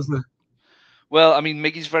left. Well, I mean,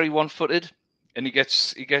 Miggy's very one-footed, and he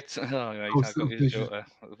gets. Oh, right, I got his joke.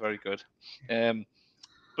 Very good.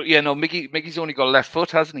 But yeah, no, Miggy's only got a left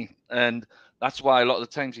foot, hasn't he? And that's why a lot of the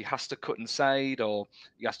times he has to cut inside, or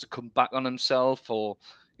he has to come back on himself, or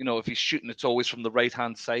if he's shooting, it's always from the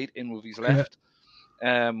right-hand side in with his left.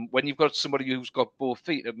 When you've got somebody who's got both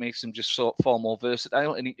feet, it makes him just far more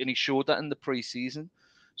versatile, and he showed that in the pre-season.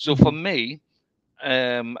 So for me,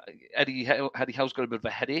 Eddie Howe's got a bit of a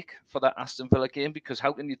headache for that Aston Villa game, because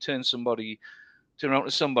how can you turn around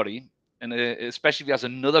to somebody, and especially if he has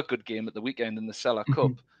another good game at the weekend in the Cellar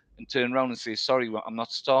Cup, and turn around and say, sorry, well, I'm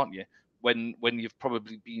not starting you, when you've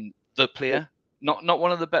probably been the player, not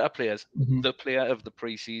one of the better players, the player of the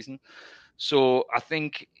pre-season. So I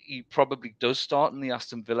think he probably does start in the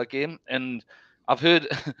Aston Villa game. And I've heard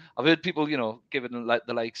people, giving like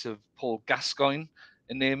the likes of Paul Gascoigne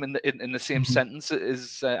a name in the same sentence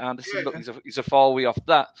as Anderson. Look, he's a far way off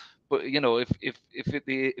that. But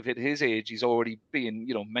if at his age he's already being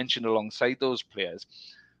mentioned alongside those players,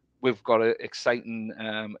 we've got an exciting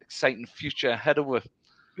future ahead of us.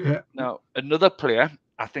 Yeah. Now another player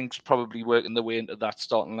I think is probably working their way into that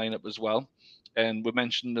starting lineup as well. And we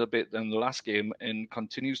mentioned a bit in the last game, and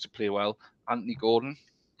continues to play well, Anthony Gordon.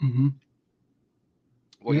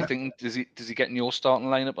 What do you think? Does he get in your starting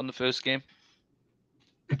lineup on the first game?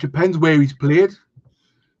 It depends where he's played,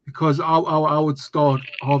 because I would start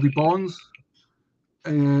Harvey Barnes.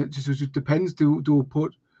 Just depends. Do we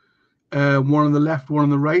put one on the left, one on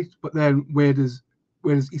the right? But then where does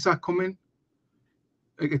Isak come in?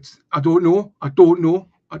 I don't know.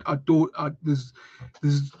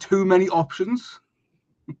 There's too many options.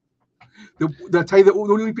 They'll tell you that the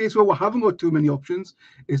only place where we haven't got too many options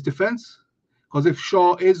is defence. Because if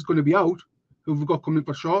Shaw is going to be out, who have we got coming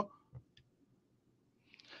for Shaw?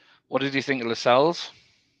 What did you think of Lascelles?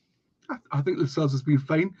 I think Lascelles has been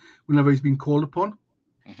fine whenever he's been called upon.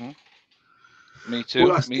 Me too.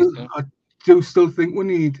 I do still think we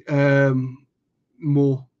need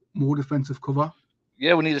more defensive cover.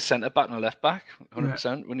 Yeah, we need a centre back and a left back.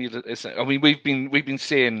 100%. We need I mean, we've been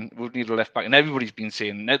saying we need a left back, and everybody's been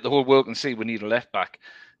saying, the whole world can see we need a left back.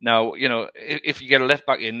 Now, if you get a left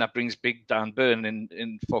back in, that brings big Dan Burn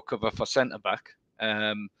in for cover for centre back,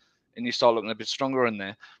 and you start looking a bit stronger in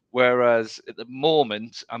there. Whereas at the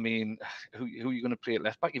moment, I mean, who are you going to play at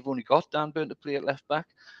left back? You've only got Dan Burn to play at left back.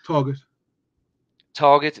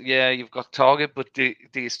 Target, yeah, you've got Target, but do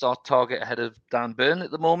you start Target ahead of Dan Burn at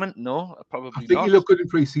the moment? No, probably not. I think he looked good in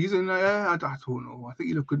pre-season. I don't know. I think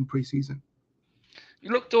he looked good in pre-season. He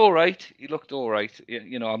looked all right.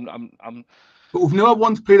 I'm. But we've never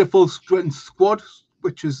once played a full strength squad,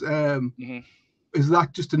 which is is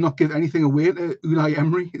that just to not give anything away to Unai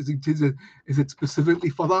Emery? Is it specifically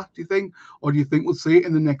for that? Do you think, or do you think we'll see it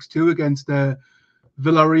in the next two against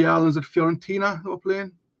Villarreal and is it Fiorentina that we're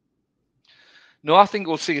playing? No, I think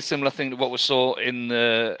we'll see a similar thing to what we saw in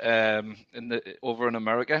the over in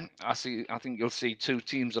America. I think you'll see two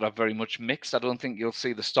teams that are very much mixed. I don't think you'll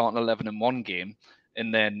see the starting 11 in one game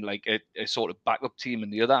and then like a sort of backup team in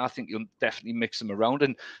the other. I think you'll definitely mix them around,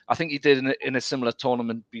 and I think he did in a similar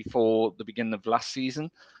tournament before the beginning of last season.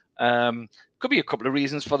 Could be a couple of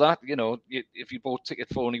reasons for that. If you bought ticket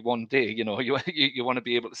for only one day, you want to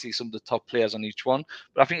be able to see some of the top players on each one.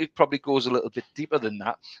 But I think it probably goes a little bit deeper than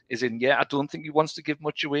that. I don't think he wants to give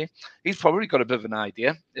much away. He's probably got a bit of an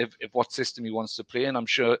idea of what system he wants to play, and I'm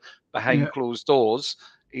sure behind closed doors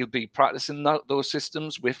he'll be practicing those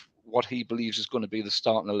systems with what he believes is going to be the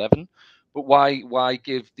starting 11. But why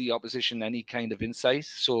give the opposition any kind of insight?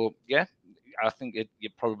 So yeah, I think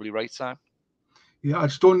you're probably right, Sam. Yeah, I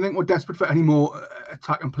just don't think we're desperate for any more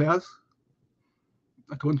attacking players.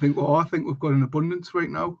 I don't think we are. I think we've got an abundance right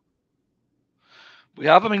now. We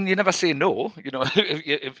have. I mean, you never say no.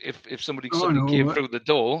 If somebody suddenly came through the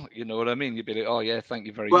door, you know what I mean. You'd be like, oh yeah, thank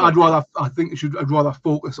you very much. I'd rather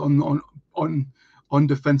focus on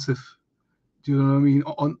defensive. Do you know what I mean?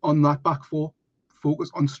 On that back four,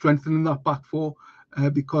 focus on strengthening that back four,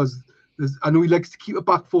 because I know he likes to keep it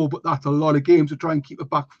back four, but that's a lot of games to try and keep it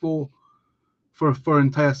back four for an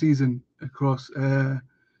entire season across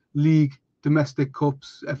league, domestic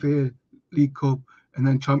cups, FA League Cup, and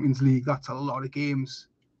then Champions League. That's a lot of games.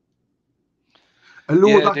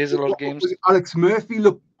 Yeah, it is a lot of games. Alex Murphy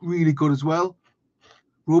looked really good as well.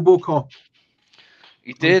 RoboCop.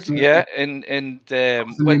 He did, yeah. And what's the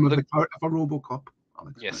name of the character for RoboCop?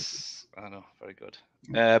 Alex yes, Murphy. I know, very good.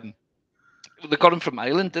 They got him from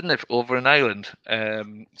Ireland, didn't they? Over in Ireland,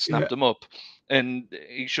 snapped him up, and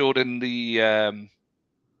he showed in the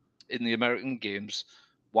American games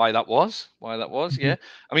why that was. Yeah,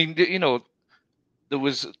 I mean, you know, there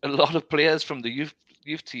was a lot of players from the youth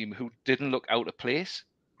team who didn't look out of place.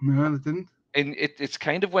 No, they didn't. And it's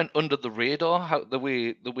kind of went under the radar how the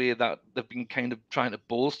way that they've been kind of trying to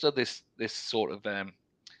bolster this sort of the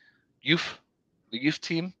youth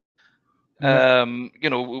team. Yeah. You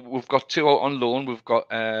know, we've got two out on loan. We've got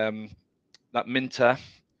that Minter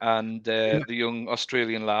and the young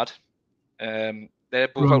Australian lad. They're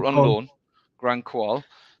both out on loan. Grand Qual.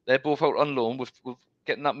 They're both out on loan. With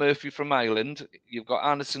getting that Murphy from Ireland. You've got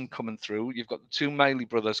Anderson coming through. You've got the two Miley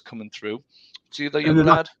brothers coming through. See the young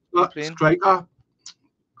lad striker.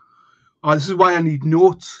 Oh, this is why I need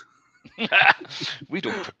notes. We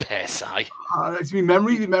don't prepare, Si. It's my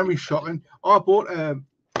memory's shocking. Oh, I bought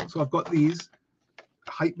so I've got these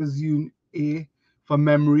Hyperzone A for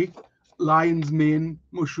memory, lion's mane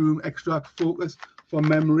mushroom extract focus for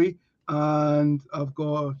memory, and I've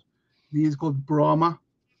got these called Brahma.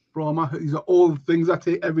 These are all the things I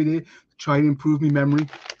take every day to try and improve my memory.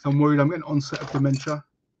 So I'm worried I'm getting onset of dementia.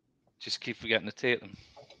 Just keep forgetting to take them.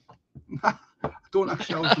 I don't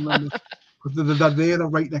actually always remember because they're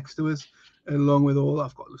right next to us, along with all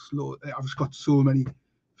I've just got so many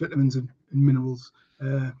vitamins and minerals.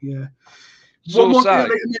 Yeah. So one more thing I'd like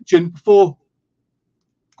to mention before.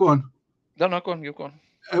 Go on. No, go on. You go on.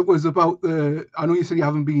 It was about I know you said you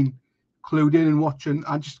haven't been clued in and watching.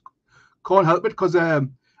 I just can't help it because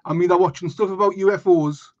I'm either watching stuff about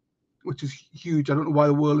UFOs, which is huge. I don't know why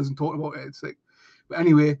the world isn't talking about it. It's like, but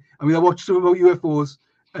anyway, I mean, I watch stuff about UFOs,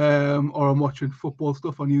 or I'm watching football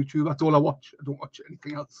stuff on YouTube. That's all I watch. I don't watch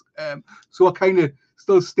anything else. So I kind of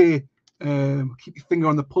still stay, keep your finger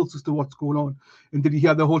on the pulse as to what's going on. And did you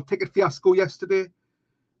hear the whole ticket fiasco yesterday?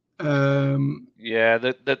 Yeah,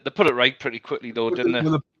 they put it right pretty quickly though, didn't they?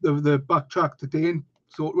 The backtrack today,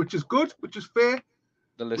 so which is good, which is fair.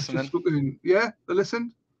 They're listening. They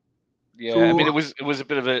listened. Yeah, so, I mean, it was a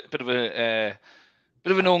bit of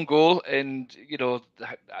an own goal, and you know,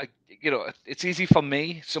 it's easy for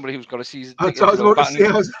me, somebody who's got a season ticket, to look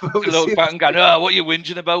back and go, "Oh, what are you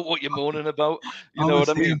whinging about? What are you moaning about?" You know what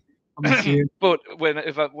I mean? But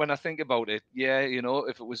when I think about it, yeah, you know,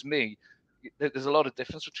 if it was me, there's a lot of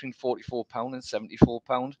difference between £44 and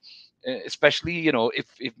 £74, especially, you know, if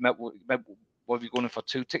what are you going in for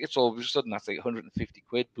 2 tickets? All of a sudden, that's like 150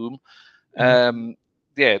 quid. Boom.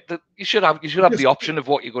 Yeah, you should have the option of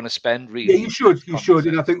what you're going to spend. Really, yeah, you should,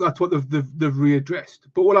 and I think that's what they've readdressed.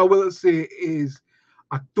 But what I will say is,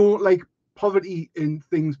 I don't like poverty in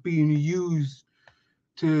things being used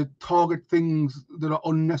to target things that are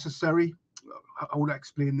unnecessary. How would I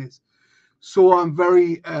explain this? So I'm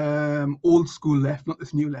very old school left, not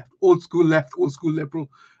this new left. Old school left, old school liberal.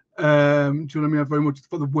 Do you know what I mean? I'm very much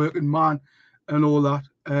for the working man and all that.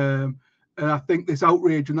 And I think this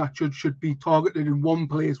outrage and that should be targeted in one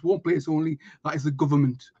place only. That is the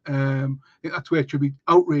government. I think that's where it should be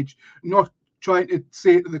outraged, not trying to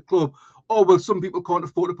say to the club, oh, well, some people can't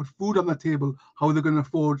afford to put food on the table. How are they going to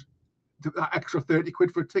afford that extra 30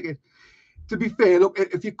 quid for a ticket? To be fair, look,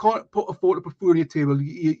 if you can't afford to put food on your table,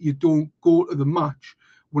 you don't go to the match.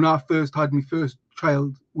 When I first had my first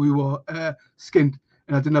child, we were skint,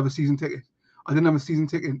 and I didn't have a season ticket. I didn't have a season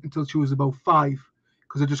ticket until she was about 5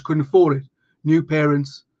 because I just couldn't afford it. New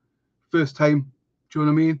parents, first time. Do you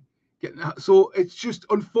know what I mean? So it's just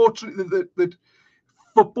unfortunate that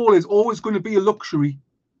football is always going to be a luxury,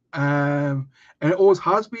 and it always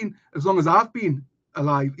has been as long as I've been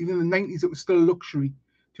alive. Even in the 90s, it was still a luxury. Do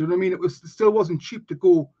you know what I mean? It still wasn't cheap to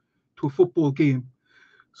go to a football game.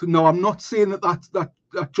 So no, I'm not saying that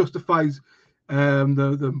justifies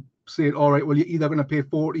the saying, all right, well, you're either going to pay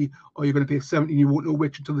 40 or you're going to pay 70, and you won't know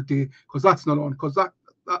which until the day, because that's not on, because that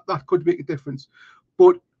could make a difference.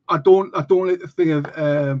 But I don't like the thing of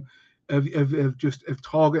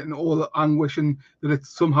targeting all the anguish, and that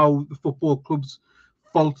it's somehow the football club's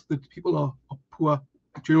fault that people are poor.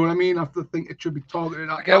 Do you know what I mean? I think it should be targeted.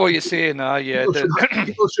 I get what you're saying now. Yeah,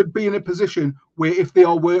 people should be in a position where if they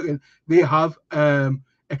are working, they have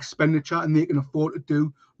expenditure and they can afford to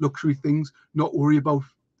do luxury things, not worry about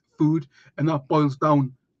food, and that boils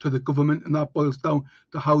down to the government, and that boils down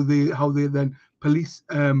to how they then police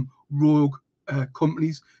rogue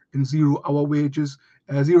companies and 0 hour wages,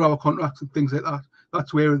 0 hour contracts, and things like that.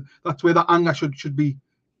 That's where the anger should be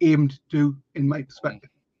aimed to, in my perspective.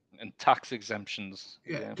 And tax exemptions.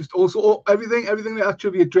 Yeah. Just also everything that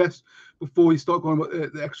should be addressed before you start going about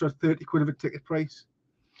the extra 30 quid of a ticket price.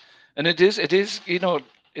 And it is,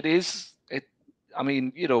 I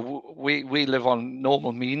mean, we live on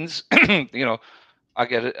normal means. I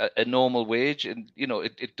get a normal wage, and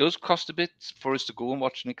it does cost a bit for us to go and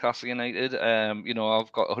watch Newcastle United.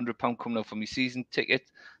 I've got £100 coming up for my season ticket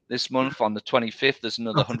this month. On the 25th, there's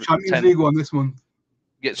another 110. Champions League one this month.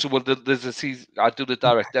 Yeah, so there's a season. I do the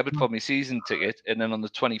direct debit for my season ticket, and then on the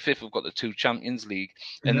 25th, we've got the 2 Champions League,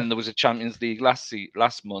 and then there was a Champions League last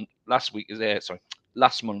month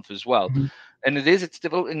as well. Mm-hmm. And it's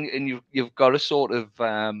difficult, and you've got to sort of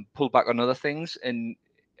pull back on other things, and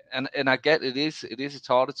I get it's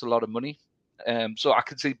hard. It's a lot of money, so I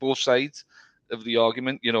can see both sides of the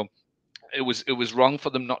argument. It was wrong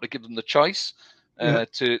for them not to give them the choice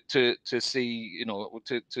to see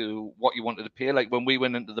to what you wanted to pay. Like when we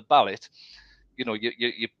went into the ballot, you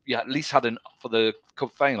at least had for the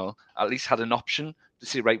cup final, at least had an option to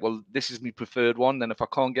say, right, well, this is my preferred one. Then if I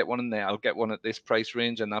can't get one in there, I'll get one at this price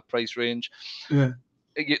range and that price range. Yeah.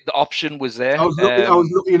 The option was there. I was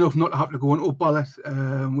lucky enough not to have to go into a ballot,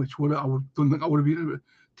 which don't think I would have been able to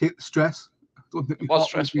take the stress. I don't think it was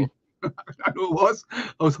stressful. I know it was.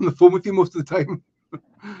 I was on the phone with you most of the time.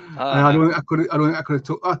 I don't think I could have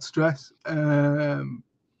took that stress. And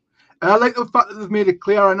I like the fact that they've made it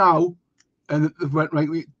clearer now, and that they've went, right,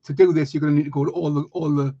 to do this, you're going to need to go to all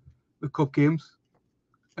the cup games,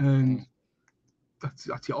 and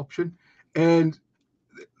that's your option. And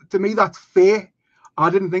to me, that's fair. I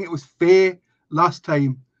didn't think it was fair last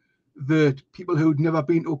time that people who'd never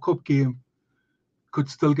been to a cup game could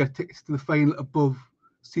still get tickets to the final above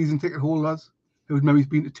season ticket holders who'd maybe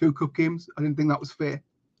been to 2 cup games. I didn't think that was fair.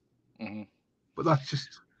 Mm-hmm. But that's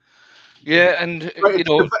just... Yeah, and, it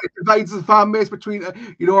divides the fan base between...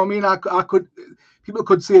 you know what I mean? I could... People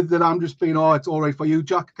could say that I'm just being, it's all right for you,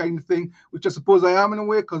 Jack, kind of thing, which I suppose I am in a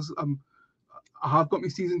way, because I have got my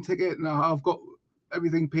season ticket and I've got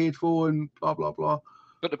everything paid for and blah, blah, blah.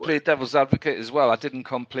 But to play devil's advocate as well, I didn't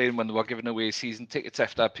complain when they were giving away season tickets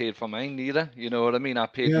after I paid for mine either. You know what I mean? I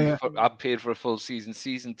paid for a full season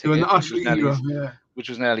ticket, which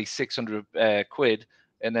was nearly 600 quid.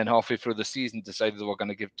 And then halfway through the season, decided they were going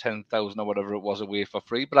to give 10,000 or whatever it was away for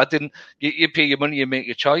free. But I didn't. You pay your money, you make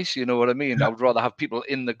your choice. You know what I mean? Yeah. I would rather have people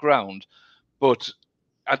in the ground. But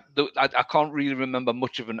I can't really remember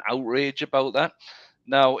much of an outrage about that.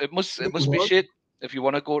 Now it must be shit if you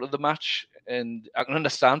want to go to the match. And I can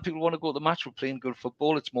understand people want to go to the match. We're playing good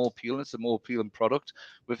football. It's more appealing. It's a more appealing product.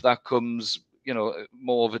 With that comes,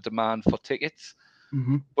 more of a demand for tickets.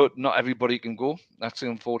 Mm-hmm. But not everybody can go. That's the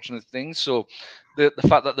unfortunate thing. So the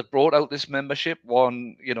fact that they brought out this membership,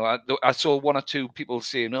 I saw 1 or 2 people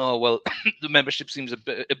saying, "Oh, well, the membership seems a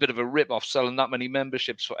bit of a rip-off, selling that many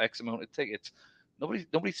memberships for X amount of tickets."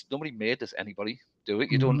 Nobody made this anybody do it.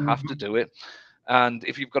 You don't have to do it. And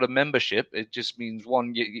if you've got a membership, it just means,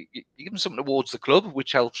 one, you give them something towards the club,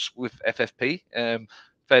 which helps with FFP.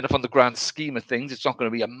 Fair enough, on the grand scheme of things, it's not going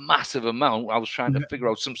to be a massive amount. I was trying to figure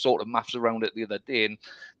out some sort of maths around it the other day, and it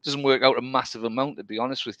doesn't work out a massive amount, to be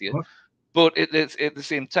honest with you. What? But it's at the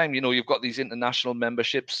same time, you've got these international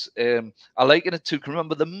memberships. I liken it to, can you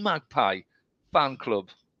remember the Magpie fan club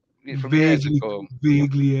from years ago?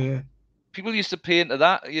 Vaguely, yeah. People used to pay into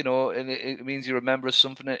that, and it means you're a member of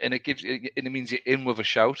something, and it means you're in with a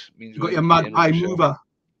shout. It means you got your Magpie mover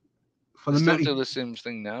for the still do the same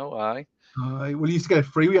thing now, aye. Well, you used to get it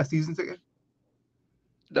free with your season ticket.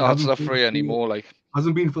 No, it's not free anymore. Like,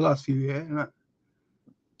 hasn't been for the last few years.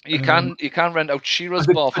 You can rent out Shearer's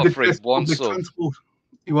bar for free once.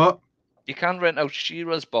 You what? You can rent out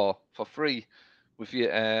Shearer's bar for free with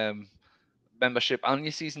your membership and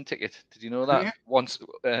your season ticket. Did you know that? Yeah. Once,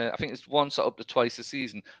 I think it's once or up to twice a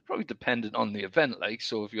season, probably dependent on the event. Like,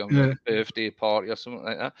 so if you're having a birthday party or something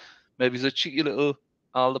like that, maybe it's a cheeky little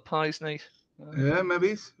all the pies night. Yeah,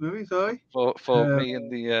 maybe, sorry. For me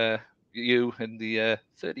and you and the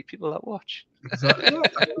 30 people that watch. Exactly.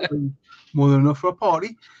 More than enough for a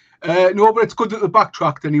party. No, but it's good that they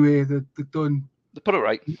backtracked anyway. They've done. They put it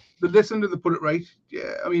right. They listened and they put it right.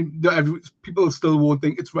 Yeah, I mean, people still won't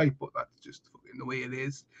think it's right, but that's just fucking the way it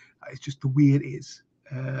is. It's just the way it is.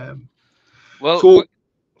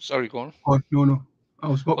 Sorry, go on. Oh, no. I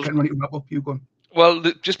was getting ready to wrap up. You go on. Well,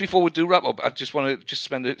 just before we do wrap up, I just want to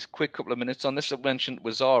spend a quick couple of minutes on this. I mentioned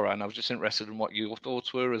with Zara, and I was just interested in what your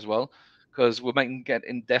thoughts were as well. because we mightn't get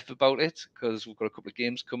in depth about it because we've got a couple of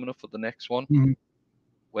games coming up for the next one.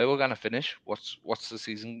 Where we're going to finish, what's the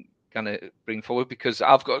season going to bring forward? Because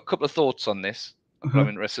I've got a couple of thoughts on this, but I'm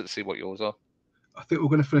interested to see what yours are. I think we're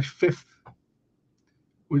going to finish 5th,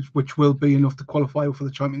 which will be enough to qualify for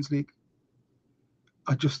the Champions League.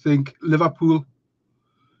 I just think Liverpool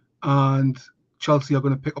and Chelsea are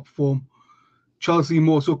going to pick up form. Chelsea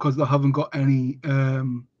more so because they haven't got any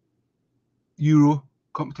Euro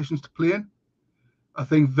competitions to play in. I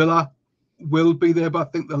think Villa will be there, but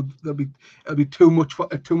I think it'll be too much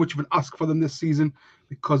of an ask for them this season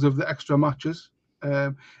because of the extra matches.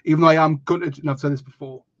 Even though I am gutted, and I've said this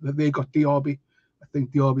before, that they got Diaby. I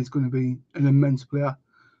think Diaby is going to be an immense player,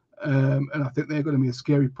 and I think they're going to be a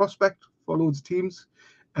scary prospect for loads of teams.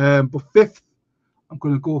 But 5th, I'm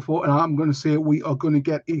going to go for, and I'm going to say we are going to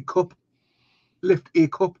get a cup, lift a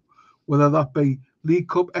cup, whether that be League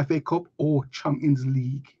Cup, FA Cup, or Champions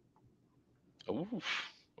League.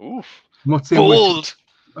 Oof. I'm not saying bold.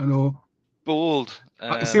 I know. Bold.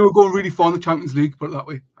 I can see we're going really far in the Champions League, put it that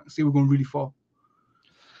way. I can see we're going really far.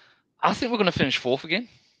 I think we're going to finish 4th again.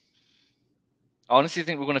 I honestly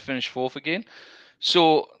think we're going to finish 4th again.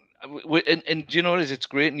 So, and do you know what it is? It's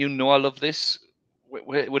great, and you know I love this.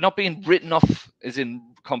 We're not being written off, as in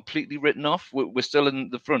completely written off. We're still in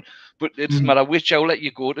the front, but it doesn't matter which outlet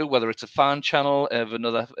you go to, whether it's a fan channel of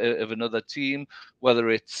another team, whether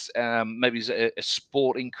it's maybe a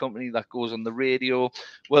sporting company that goes on the radio,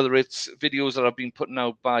 whether it's videos that are being put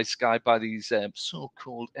out by Sky by these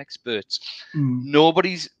so-called experts.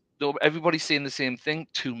 Everybody's saying the same thing.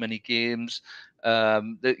 Too many games. They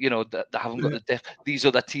haven't got the depth. These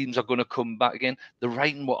other teams are going to come back again. They're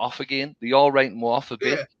writing we're off again. They are writing we're off a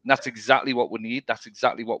bit. And that's exactly what we need. That's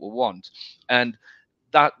exactly what we want. And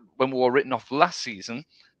that when we were written off last season,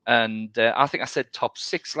 and I think I said top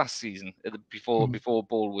 6 last season before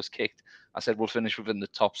ball was kicked. I said we'll finish within the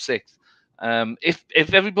top 6.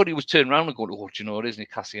 If everybody was turning around and going, oh, do you know what it is,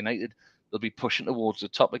 Newcastle United, they'll be pushing towards the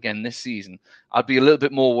top again this season, I'd be a little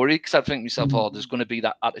bit more worried because I'd think to myself, oh, there's going to be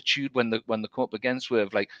that attitude when they come up against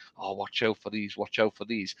with like, oh, watch out for these.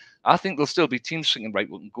 I think there'll still be teams thinking, right,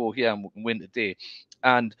 we can go here and we can win today.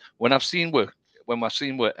 And when we've seen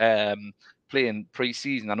playing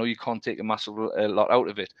pre-season, I know you can't take a massive lot out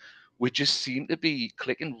of it. We just seem to be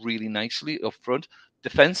clicking really nicely up front.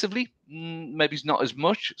 Defensively, maybe it's not as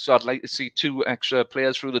much. So I'd like to see 2 extra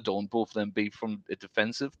players through the door, and both of them be from a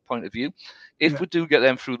defensive point of view. If we do get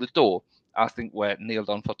them through the door, I think we're nailed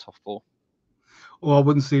on for top 4. Oh, I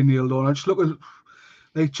wouldn't say nailed on. I just look at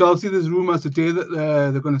like Chelsea. There's rumours today that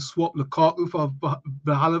they're going to swap Lukaku for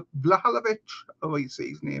Vlahovic, how you say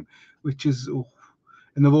his name, which is, and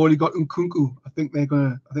they've already got Nkunku. I think they're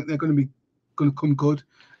going to come good.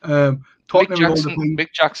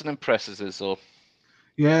 Mick Jackson impresses us, though.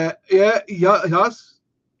 Yeah, he has.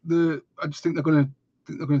 I just think they're going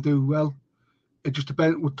to do well. It just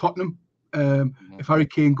depends with Tottenham. If Harry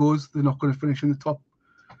Kane goes, they're not going to finish in the top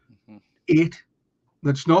 8.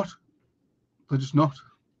 They're just not.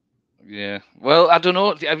 Yeah. Well, I don't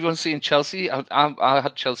know. Everyone's seeing Chelsea. I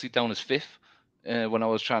had Chelsea down as 5th when I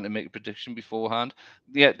was trying to make a prediction beforehand.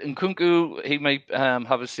 Yeah, Nkunku, he might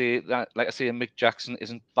have a say that, like I say, Mick Jackson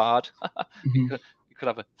isn't bad. You could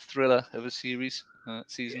have a thriller of a season.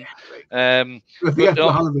 That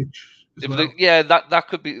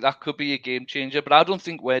could be a game changer. But I don't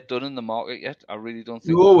think we're done in the market yet. I really don't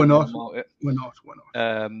think. No, we're not. We're not.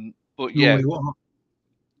 But yeah,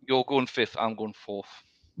 you're going 5th. I'm going 4th.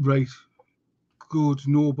 Right. Good.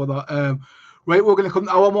 No, but that. Right, we're going to come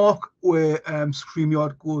to our mark where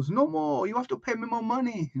StreamYard goes, no more. You have to pay me more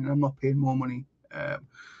money, and I'm not paying more money.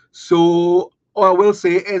 So all I will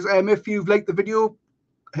say is, if you've liked the video,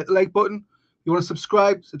 hit the like button. You want to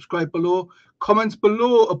subscribe below. Comments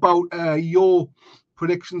below about your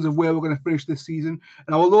predictions of where we're going to finish this season.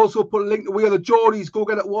 And I will also put a link to where the Geordies, go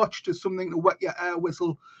get it watched. As something to wet your air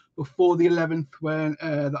whistle before the 11th when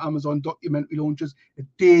the Amazon documentary launches, a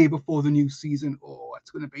day before the new season. Oh,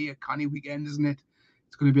 it's going to be a canny weekend, isn't it?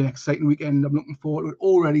 It's going to be an exciting weekend. I'm looking forward to it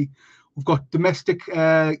already. We've got domestic,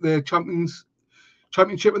 the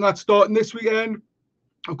championship, and that's starting this weekend.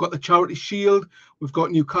 I've got the Charity Shield. We've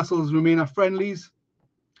got Newcastle's Remainer friendlies.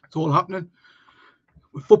 It's all happening.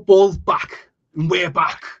 Football's back, and we're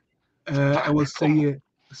back. And we'll see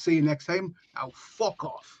you next time. Now, fuck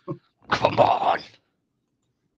off. Come on.